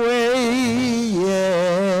my way,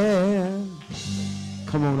 yeah.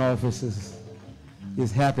 Come on, officers.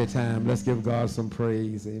 It's happy time. Let's give God some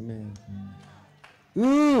praise. Amen.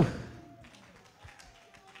 Ooh.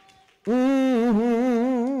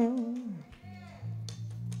 Mm-hmm.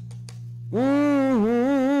 Mm-hmm.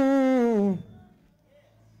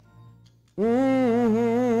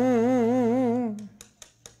 Mm-hmm.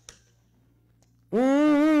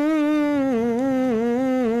 Mm-hmm.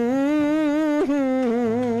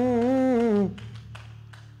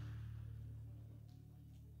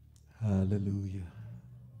 Hallelujah.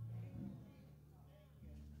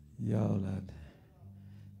 Y'all,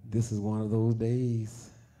 this is one of those days.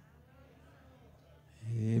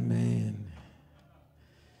 Amen.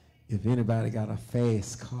 If anybody got a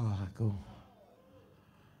fast car, go,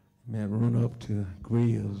 man, run up to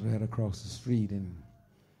Grills right across the street and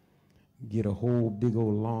get a whole big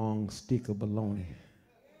old long stick of bologna.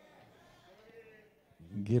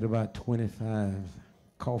 Get about 25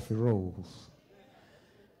 coffee rolls.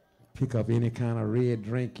 Pick up any kind of red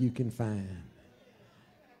drink you can find.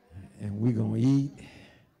 And we're going to eat,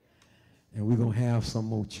 and we're going to have some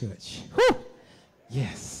more church. Whew!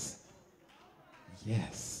 Yes.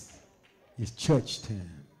 Yes. It's church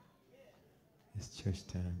time. It's church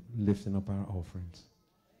time. Lifting up our offerings.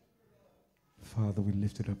 Father, we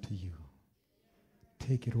lift it up to you.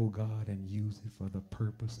 Take it, oh God, and use it for the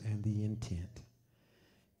purpose and the intent.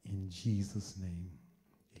 In Jesus' name,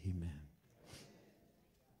 amen.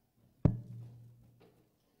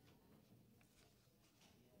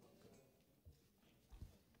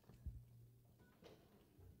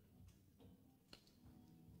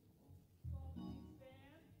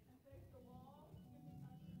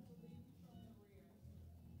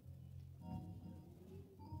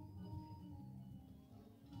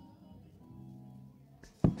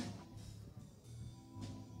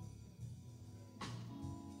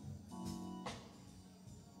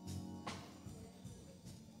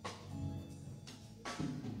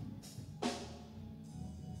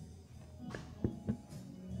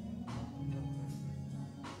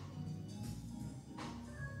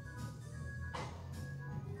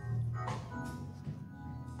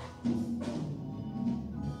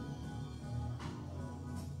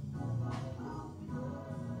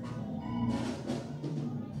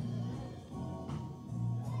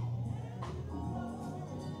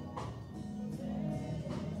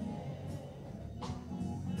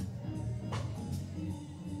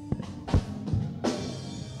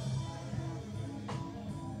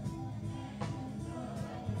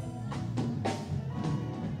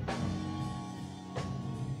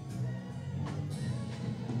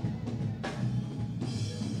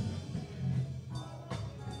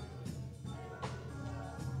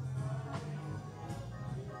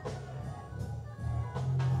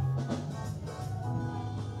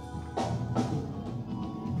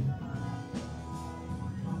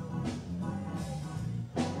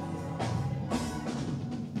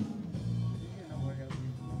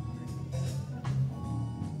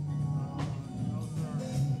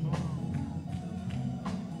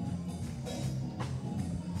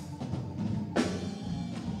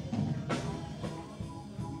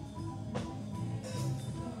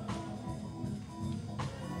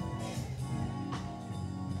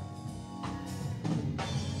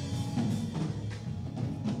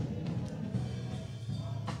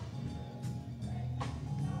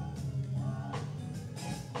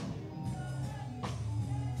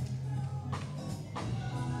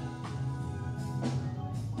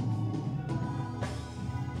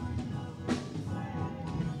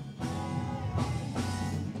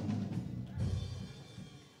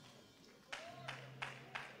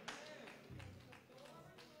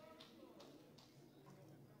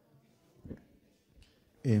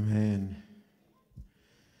 Amen.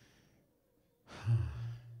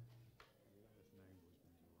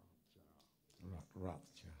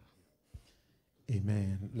 Rothschild.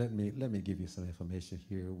 Amen. Let me give you some information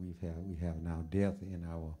here. We have now death in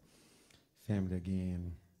our family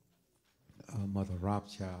again. Mother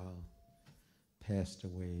Rothschild passed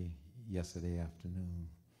away yesterday afternoon.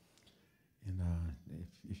 And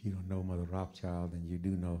if you don't know Mother Rothschild, then you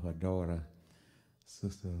do know her daughter,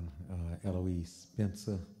 Sister Eloise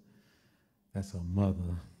Spencer. That's her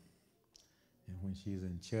mother. And when she's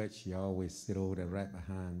in church, she always sit over there right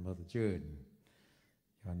behind Mother Jordan.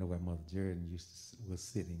 Y'all know where Mother Jordan was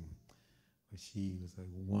sitting. But she was a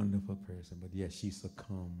wonderful person. But yes, she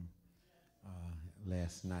succumbed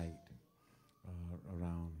last night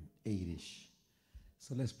around 8-ish.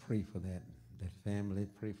 So let's pray for that family.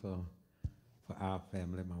 Pray for our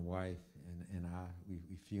family, my wife and I.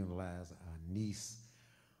 We funeralized our niece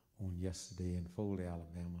on yesterday in Foley,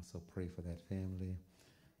 Alabama. So pray for that family.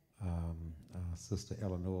 Sister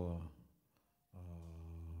Eleanor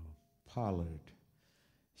Pollard,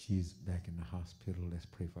 she's back in the hospital. Let's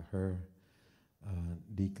pray for her.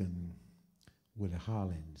 Deacon Willie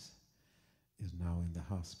Hollins is now in the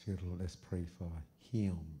hospital. Let's pray for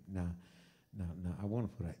him. Now, I want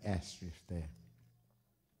to put an asterisk there.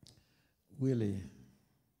 Willie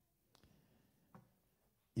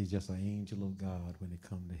is just an angel of God when it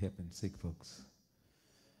comes to helping sick folks.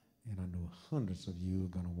 And I know hundreds of you are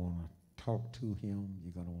going to want to talk to him.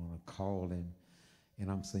 You're going to want to call him. And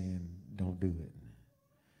I'm saying, don't do it.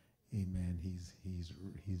 Amen. He's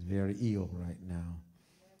very ill right now.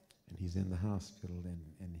 And he's in the hospital,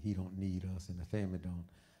 and he don't need us, and the family don't.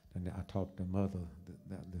 And I talked to Mother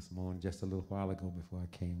this morning, just a little while ago before I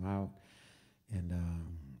came out. And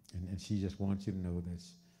she just wants you to know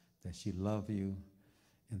that she loves you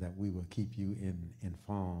and that we will keep you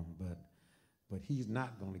informed. But he's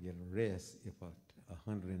not going to get a rest if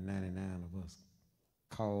 199 of us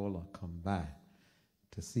call or come by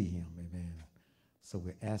to see him. Amen. So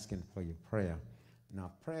we're asking for your prayer.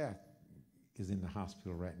 Now, prayer is in the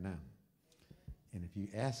hospital right now. And if you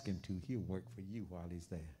ask him to, he'll work for you while he's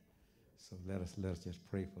there. So let us just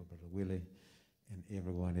pray for Brother Willie and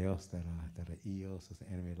everyone else that are ill, Sister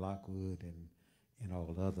Annie Lockwood and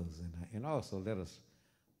all others. And also let's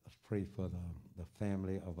pray for the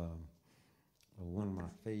family of one of my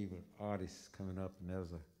favorite artists coming up, and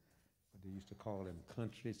there's what they used to call him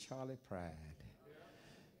Country Charlie Pride.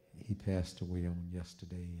 He passed away on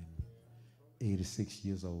yesterday, and 86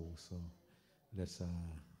 years old. So let's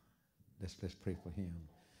pray for him.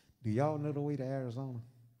 Do y'all know the way to Arizona?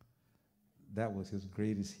 That was his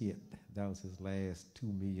greatest hit. That was his last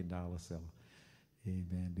 $2 million seller.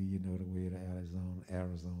 Amen. Do you know the way to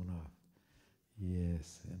Arizona?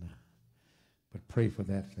 Yes. But pray for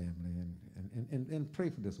that family and pray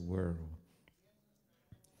for this world.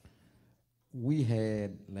 We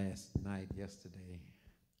had yesterday,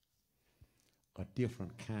 a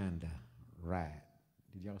different kind of riot.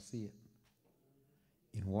 Did y'all see it?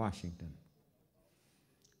 In Washington,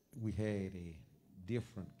 we had a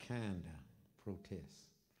different kind of protest.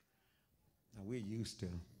 Now, we're used to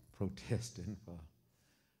protesting for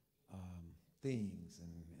things,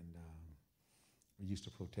 and we're used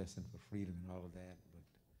to protesting for freedom and all of that,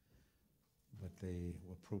 but they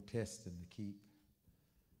were protesting to keep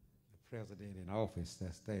the president in office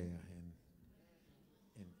that's there,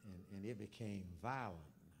 and it became violent.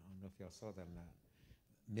 I don't know if y'all saw that or not.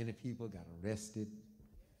 Many people got arrested.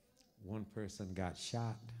 One person got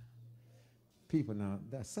shot. People now,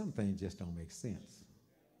 some things just don't make sense.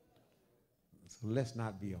 So let's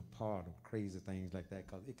not be a part of crazy things like that,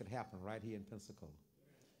 because it could happen right here in Pensacola.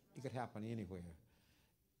 It could happen anywhere.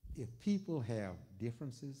 If people have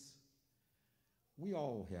differences, we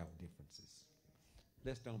all have differences.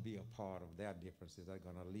 Let's don't be a part of their differences that are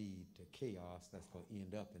going to lead to chaos that's going to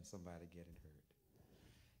end up in somebody getting hurt.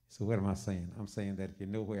 So what am I saying? I'm saying that if you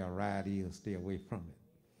know where a riot is, stay away from it.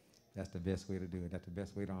 That's the best way to do it. That's the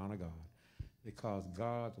best way to honor God, because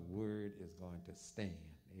God's word is going to stand.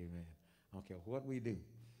 Amen. I don't care what we do.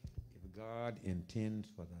 If God intends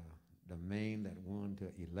for the man that won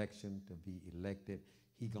the election to be elected,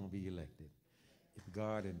 he's going to be elected. If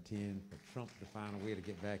God intends for Trump to find a way to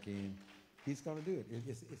get back in, he's going to do it.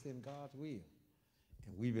 It's in God's will.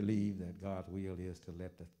 And we believe that God's will is to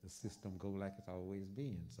let the system go like it's always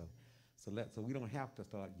been. So we don't have to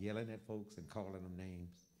start yelling at folks and calling them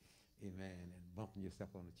names, amen, and bumping yourself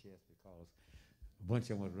on the chest because a bunch of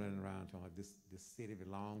them was running around talking like this city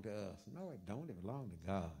belonged to us. No, it don't. It belongs to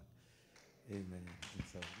God. Amen. And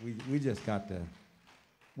so we just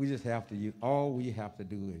have to use, all we have to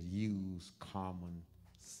do is use common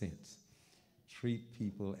sense. treat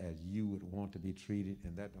people as you would want to be treated,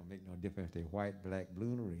 and that don't make no difference if they're white, black,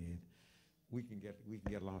 blue, or red. We can get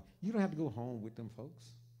along. You don't have to go home with them folks.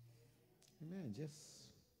 Amen.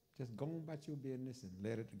 Just go on about your business and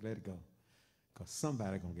let it go. Because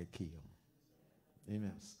somebody gonna get killed.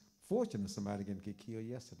 Amen. Fortunately, somebody didn't get killed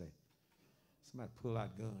yesterday. Somebody pull out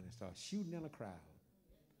a gun and start shooting in a crowd.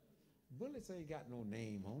 Bullets ain't got no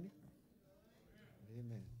name on it.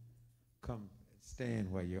 Amen. Come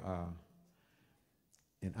stand where you are.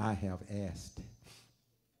 And I have asked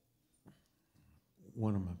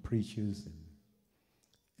one of my preachers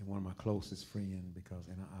and one of my closest friends, because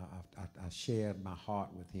I shared my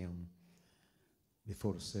heart with him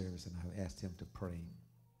before the service, and I asked him to pray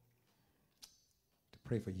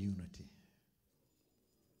for unity,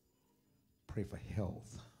 pray for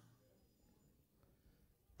health,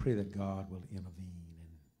 pray that God will intervene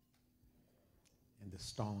in the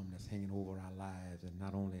storm that's hanging over our lives, and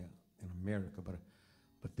not only in America,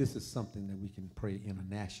 but this is something that we can pray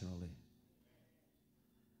internationally.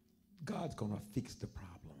 God's going to fix the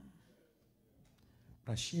problem.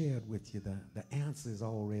 But I shared with you the answer is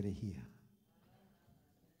already here.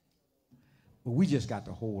 But we just got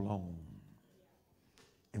to hold on.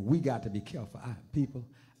 And we got to be careful. People,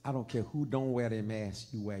 I don't care who don't wear their mask,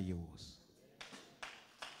 you wear yours.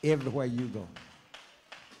 Everywhere you go.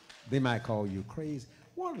 They might call you crazy.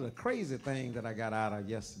 One of the crazy things that I got out of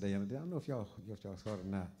yesterday, and I don't know if y'all saw it or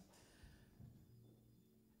not,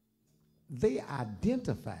 they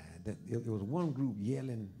identified that it was one group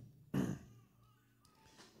yelling,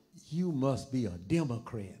 you must be a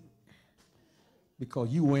Democrat because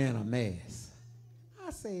you wearing a mask.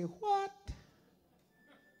 I say, what?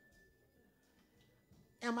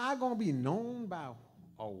 Am I going to be known by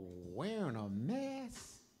wearing a mask?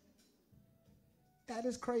 That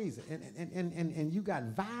is crazy. And you got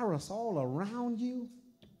virus all around you,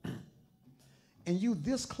 and you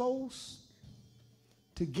this close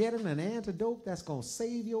to getting an antidote that's going to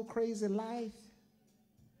save your crazy life,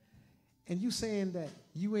 and you saying that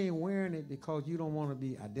you ain't wearing it because you don't want to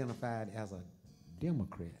be identified as a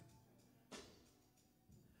Democrat.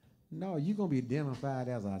 No, you're going to be identified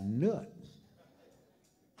as a nut.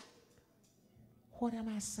 What am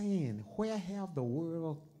I saying? Where have the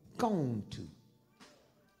world gone to?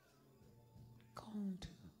 Gone to.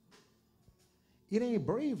 It ain't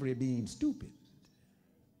bravery being stupid.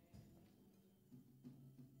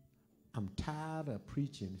 I'm tired of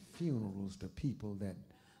preaching funerals to people that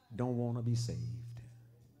don't want to be saved.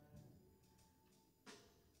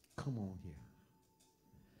 Come on here.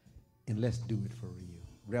 And let's do it for real.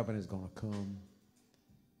 Reverend is going to come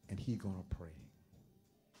and he's going to pray.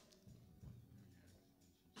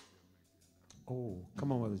 Oh,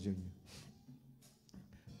 come on, Mother Junior.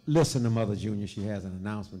 Listen to Mother Junior. She has an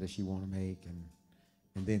announcement that she want to make,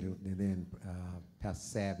 and then Pastor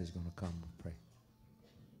Savage is going to come and pray.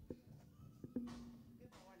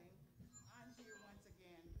 Good morning. I'm here once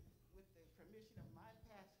again with the permission of my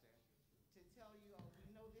pastor to tell you all, we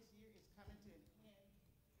know this year is coming to an end,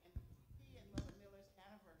 and he and Mother Miller's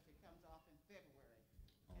anniversary comes off in February.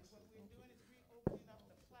 And what we're doing is reopening up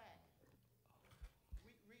the plaque.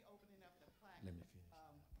 Reopening up the plaque. Let me finish.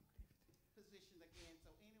 Position again, so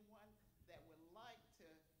anyone that would like to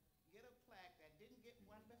get a plaque that didn't get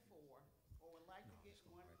one before, or would like to get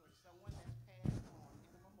one for someone that's passed on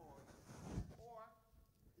in a memorial, or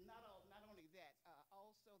not only that,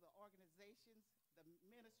 also the organizations, the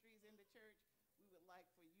ministries in the church, we would like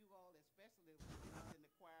for you all, especially the ones in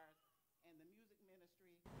the choirs and the music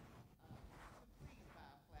ministry, to please buy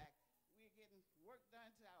a plaque. We're getting work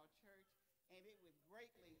done to our church, and it would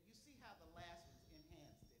greatly, you see how the last ones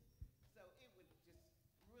enhanced it. So it would just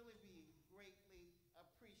really be greatly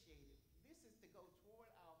appreciated. This is to go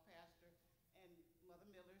toward our pastor and Mother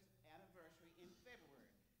Miller's anniversary in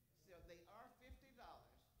February. So they are $50.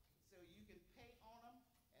 So you can pay on them.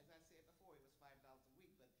 As I said before, it was $5 a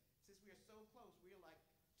week. But since we're so close, we're like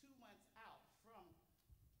 2 months out from,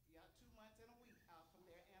 2 months and a week out from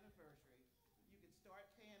their anniversary. You can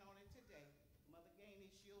start paying on it today. Mother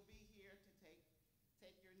Gainey, she'll be here to take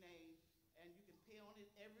your name, and you can pay on it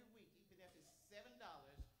every week, even if it's $7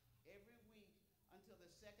 every week until the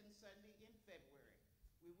second Sunday in February.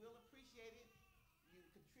 We will appreciate it. You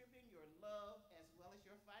contributing your love as well as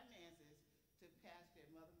your finances to Pastor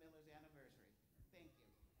and Mother Miller's anniversary. Thank you.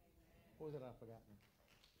 What was it I forgot?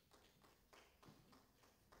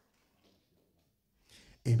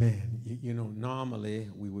 Amen. You know, normally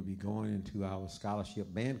we would be going into our scholarship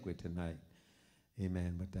banquet tonight.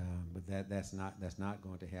 Amen. But that's not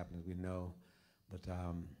going to happen, as we know. But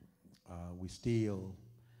we still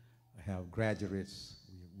have graduates.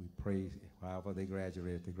 We pray however they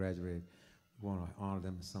graduate. If they graduate, We want to honor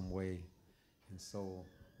them in some way. And so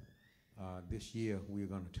this year we're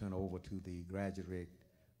going to turn over to the graduate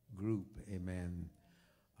group, amen.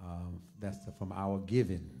 That's from our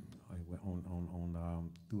giving,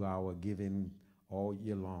 through our giving all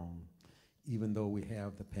year long. Even though we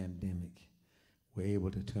have the pandemic, we're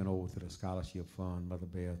able to turn over to the scholarship fund, Mother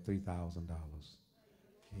Bear, $3,000.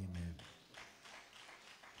 Amen.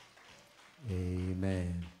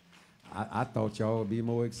 Amen. I thought y'all would be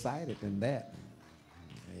more excited than that.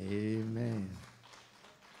 Amen.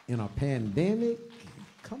 In a pandemic,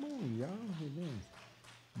 come on, y'all. Amen.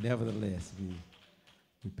 Nevertheless,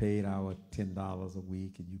 we paid our $10 a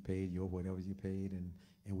week, and you paid your whatever you paid, and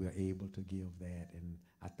we are able to give that, and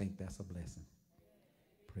I think that's a blessing.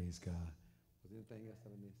 Praise God. Was there anything else that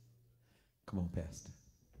I missed? Come on, Pastor.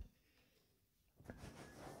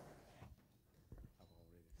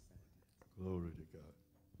 Glory to God.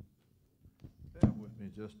 Bear with me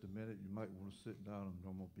just a minute. You might want to sit down.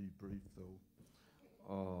 I'm going to be brief, though.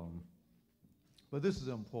 But this is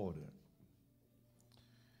important.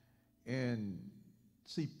 And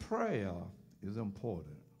see, prayer is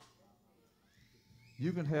important.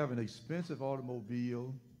 You can have an expensive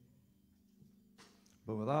automobile,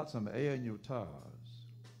 but without some air in your tires,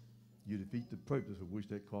 you defeat the purpose for which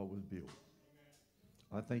that car was built.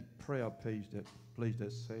 I think prayer plays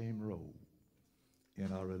that same role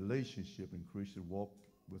in our relationship in Christian walk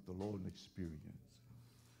with the Lord and experience.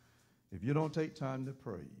 If you don't take time to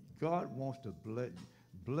pray, God wants to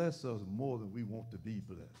bless us more than we want to be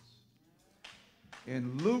blessed.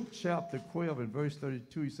 In Luke chapter 12 and verse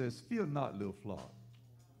 32, he says, "Fear not, little flock.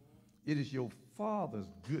 It is your Father's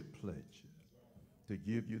good pleasure to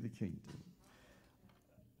give you the kingdom."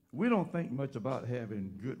 We don't think much about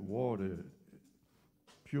having good water,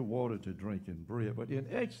 pure water to drink and bread, but in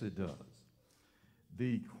Exodus,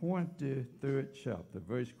 the 23rd chapter,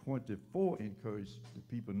 verse 24, encouraged the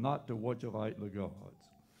people not to worship idol gods,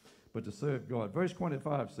 but to serve God. Verse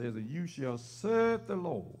 25 says, "And you shall serve the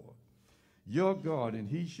Lord your God, and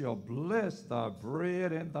he shall bless thy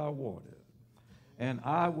bread and thy water. And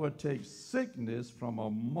I will take sickness from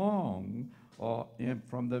among and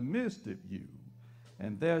from the midst of you,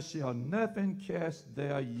 and there shall nothing cast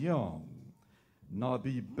their young, nor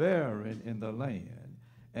be barren in the land,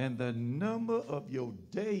 and the number of your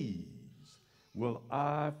days will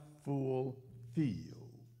I fulfill."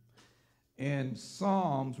 In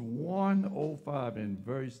Psalms 105 and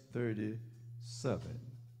verse 37,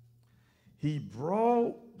 he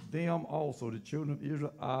brought them also, the children of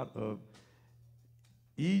Israel, out of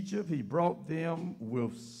Egypt. He brought them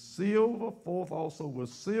with silver, forth also with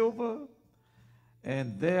silver,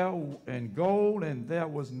 and gold, and there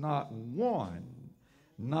was not one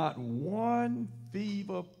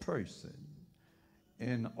feeble person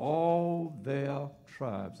in all their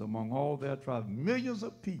tribes, among all their tribes, millions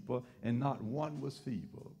of people, and not one was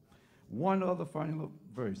feeble. One other final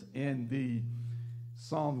verse, in the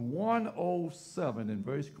Psalm 107 in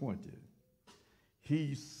verse 20,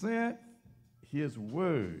 he sent his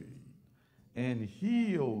word and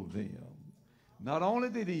healed them. Not only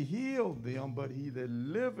did he heal them, but he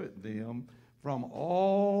delivered them from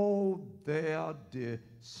all their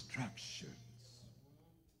destructions.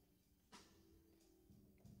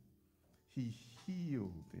 He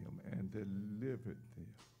healed them and delivered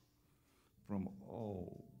them from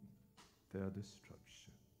all their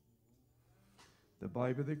destruction. The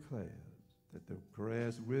Bible declares that the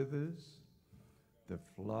grass withers, the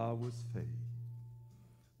flowers fade,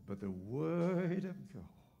 but the word of God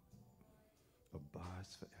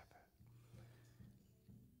abides forever.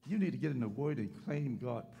 You need to get in the word and claim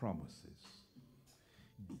God's promises.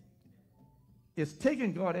 It's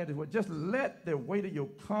taking God at his word. Just let the weight of your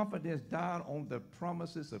confidence down on the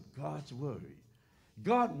promises of God's word.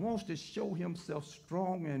 God wants to show himself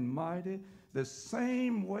strong and mighty the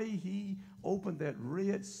same way he opened that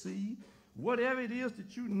Red Sea. Whatever it is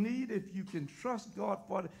that you need, if you can trust God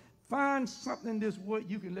for it, find something in this word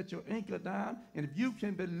you can let your anchor down. And if you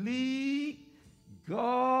can believe,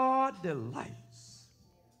 God delights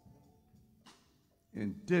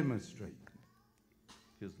in demonstrating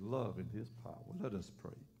his love and his power. Let us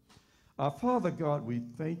pray. Our Father God, we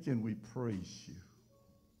thank and we praise you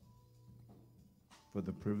for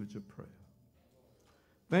the privilege of prayer.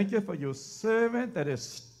 Thank you for your servant that has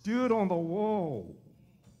stood on the wall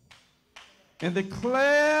and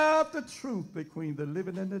declared the truth between the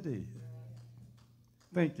living and the dead.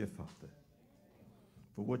 Thank you, Father,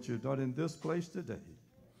 for what you've done in this place today.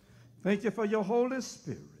 Thank you for your Holy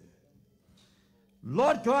Spirit.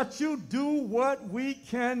 Lord God, you do what we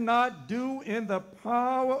cannot do in the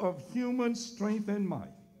power of human strength and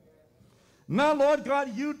might. Now, Lord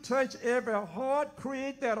God, you touch every heart,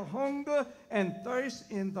 create that hunger and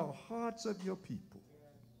thirst in the hearts of your people,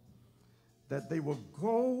 that they will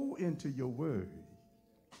go into your word,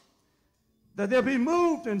 that they'll be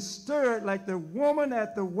moved and stirred like the woman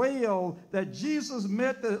at the well that Jesus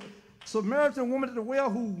met, the Samaritan woman at the well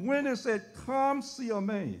who went and said, come see a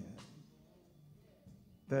man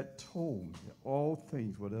that told me all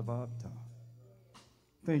things whatever I've done.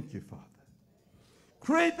 Thank you, Father.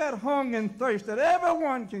 Create that hunger and thirst that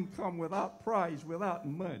everyone can come without price, without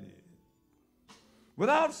money,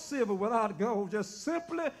 without silver, without gold. Just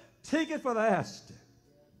simply take it for the asking.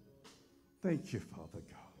 Thank you, Father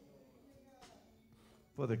God,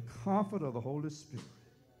 for the comfort of the Holy Spirit.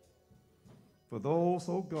 For those,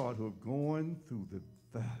 oh God, who are going through the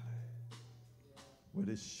valley where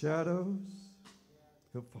the shadows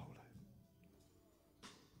have fallen,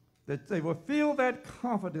 that they will feel that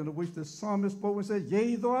confidence of which the psalmist spoke and said,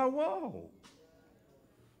 yea, though I walk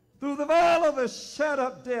through the valley of the shadow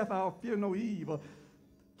of death, I'll fear no evil.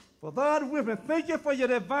 For thou art with me. Thank you for your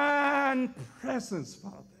divine presence,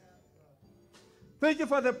 Father. Thank you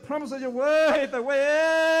for the promise of your word, that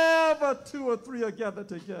wherever two or three are gathered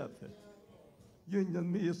together, you're in your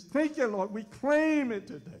midst. Thank you, Lord. We claim it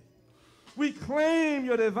today. We claim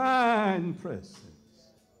your divine presence.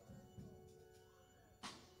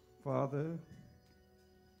 Father,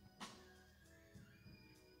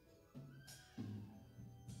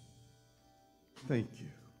 thank you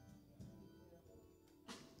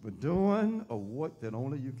for doing a work that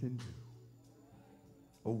only you can do,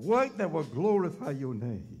 a work that will glorify your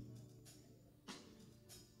name.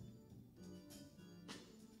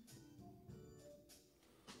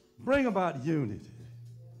 Bring about unity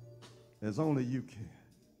as only you can.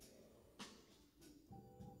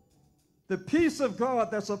 The peace of God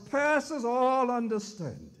that surpasses all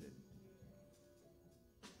understanding.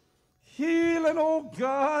 Healing, oh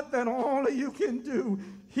God, that only you can do.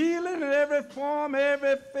 Healing in every form,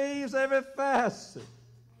 every phase, every facet.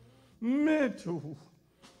 Mental,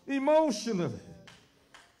 emotionally,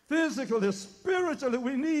 physically, spiritually,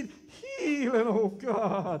 we need healing, oh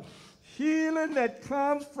God. Healing that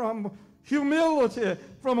comes from humility,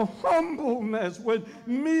 from humbleness, when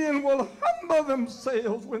men will humble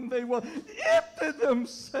themselves, when they will empty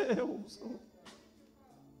themselves.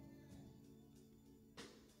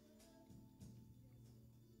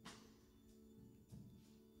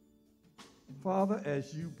 Father,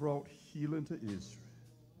 as you brought healing to Israel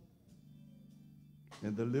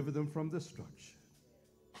and delivered them from destruction,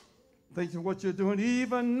 thank you for what you're doing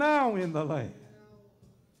even now in the land.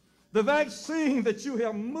 The vaccine that you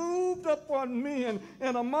have moved upon men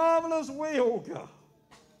in a marvelous way, oh God,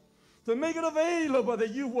 to make it available,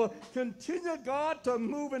 that you will continue, God, to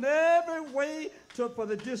move in every way for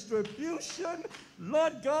the distribution.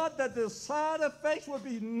 Lord God, that the side effects will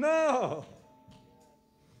be none.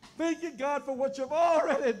 Thank you, God, for what you've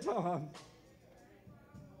already done.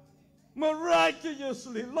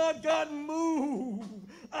 Miraculously, Lord God, move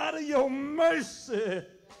out of your mercy,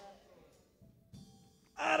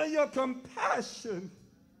 out of your compassion,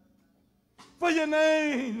 for your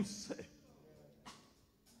name's sake.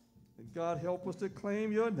 And God, help us to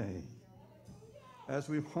claim your name as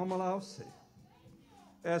we humble ourselves,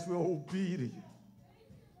 as we're obedient,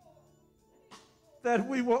 that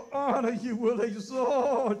we will honor you, will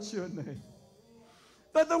exalt your name,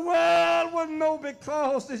 that the world will know,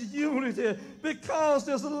 because there's unity, because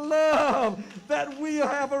there's love, that we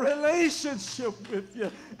have a relationship with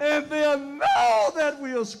you, and they'll know that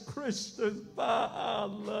we as Christians by our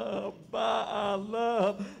love, by our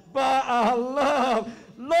love, by our love.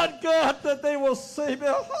 Lord God, that they will say,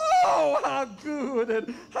 behold, how good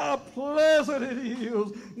and how pleasant it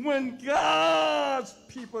is when God's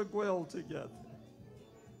people dwell together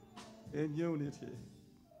in unity.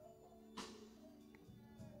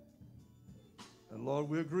 And Lord,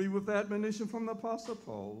 we agree with the admonition from the Apostle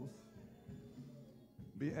Paul.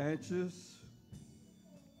 Be anxious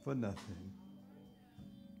for nothing,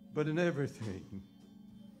 but in everything,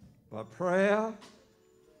 by prayer,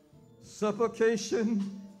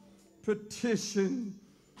 supplication, petition,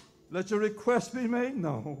 let your request be made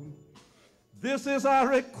known. This is our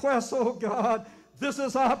request, oh God. This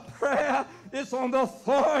is our prayer. It's on the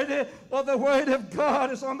authority of the Word of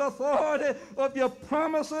God. It's on the authority of your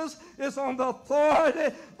promises. It's on the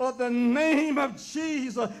authority of the name of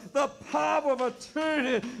Jesus, the power of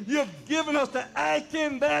attorney. You've given us to act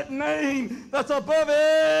in that name that's above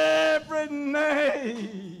every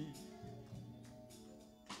name.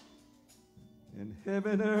 In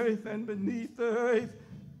heaven, earth, and beneath the earth.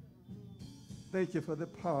 Thank you for the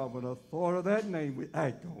power and authority of that name. We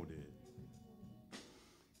act on it.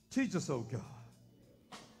 Teach us, oh God,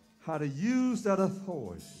 how to use that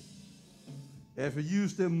authority as we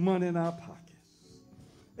use the money in our pockets,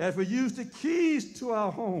 as we use the keys to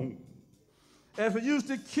our home, as we use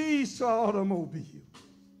the keys to our automobile,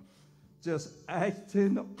 just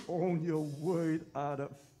acting on your word out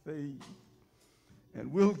of faith.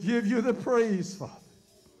 And we'll give you the praise, Father.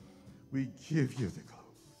 We give you the glory.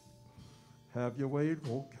 Have your way,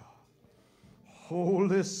 oh God.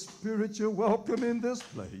 Holy Spirit, you're welcome in this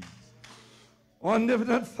place.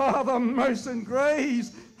 Omnipotent Father, mercy and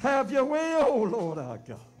grace, have your way, oh Lord our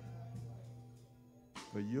God.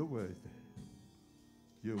 For you're worthy.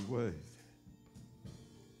 You're worthy.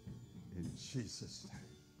 In Jesus' name.